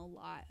brings in a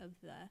lot of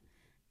the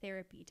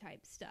therapy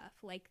type stuff,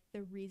 like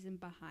the reason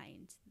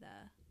behind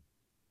the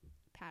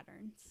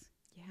patterns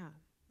Yeah.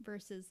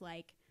 versus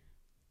like,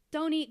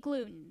 don't eat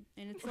gluten.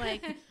 And it's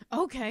like,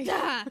 Okay.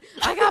 ah,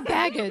 I got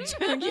baggage.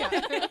 Yeah.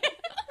 but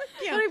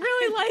I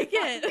really like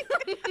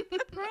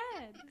it.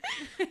 bread.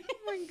 Oh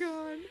my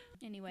god. I'm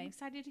Anyway,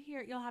 excited to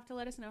hear. You'll have to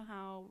let us know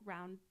how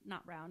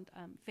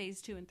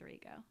phase 2 and 3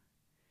 go.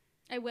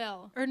 I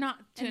will. Or not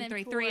 2 And and then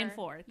 3, 3 and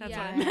 4. 4. That's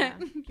Yeah. what I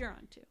meant. You're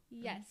on 2.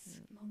 Yes,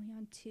 I'm only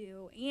on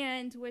 2.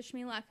 And wish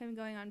me luck. I'm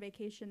going on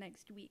vacation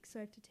next week, so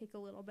I have to take a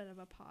little bit of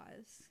a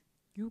pause.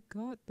 You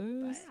got But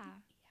this. yeah,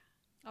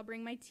 I'll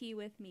bring my tea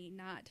with me,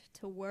 not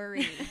to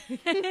worry.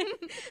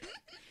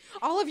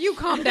 All of you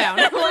calm down.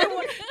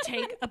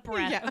 Take a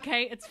breath, Yeah.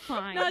 okay? It's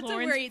fine. not to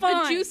Lauren's worry.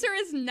 fine. The juicer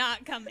is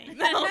not coming.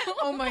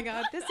 Oh my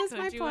god. This is Could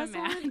my you plus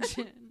one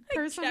imagine?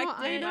 personal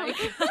checked it. item.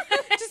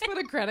 Just put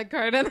a credit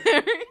card in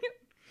there.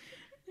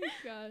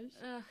 Gosh.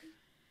 Ugh.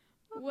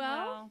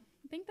 Well,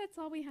 I think that's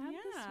all we have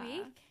this Yeah.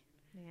 week.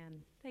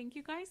 Man. Thank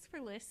you guys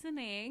for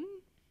listening.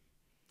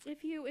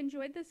 If you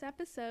enjoyed this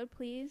episode,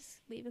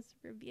 please leave us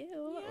a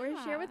review or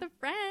share Yeah. with a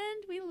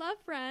friend. We love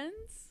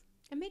friends.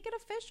 And make it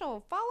official.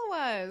 Follow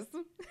us.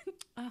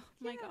 Oh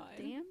my Yeah, god.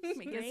 damn Make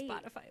straight. it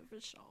Spotify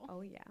official.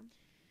 Oh yeah.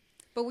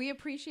 But we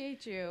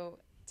appreciate you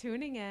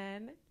tuning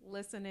in,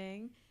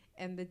 listening,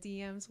 and the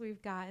DMs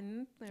we've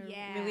gotten. I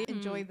Yeah. really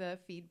enjoy the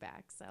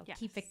feedback. So Yes.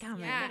 keep it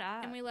coming. Yeah. it Yeah,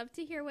 up. and we love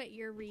to hear what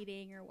you're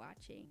reading or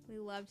watching. We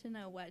love to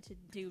know what to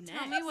do next.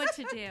 Tell me what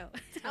to do.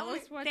 Tell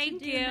us what Thank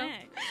to do you.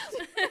 next.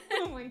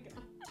 Oh my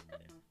god.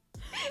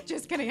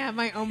 Just kidding. I have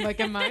my own book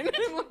in mind.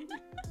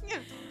 Yeah.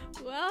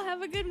 Well,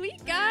 have a good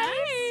week, guys.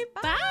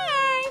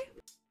 Bye.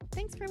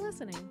 Thanks for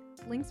listening.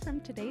 Links from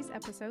today's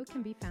episode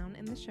can be found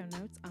in the show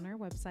notes on our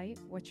website,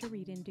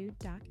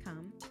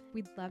 whatchoureadingdude.com.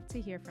 We'd love to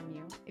hear from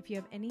you. If you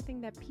have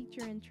anything that piqued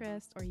your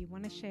interest or you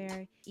want to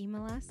share,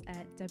 email us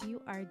at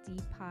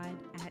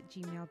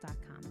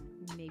wrdpod@gmail.com.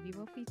 Maybe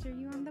we'll feature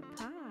you on the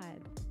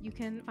pod. You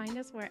can find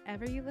us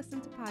wherever you listen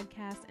to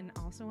podcasts and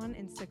also on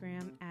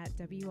Instagram at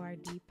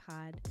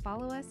WRDpod.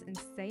 Follow us and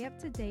stay up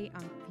to date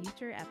on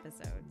future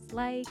episodes.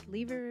 Like,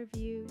 leave a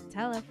review,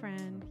 tell a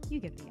friend. You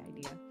get the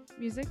idea.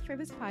 Music for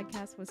this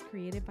podcast was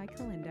created by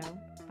Kalindo.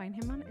 Find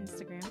him on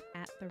Instagram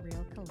at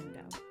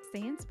TheRealKalindo.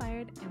 Stay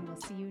inspired, and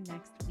we'll see you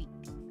next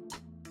week.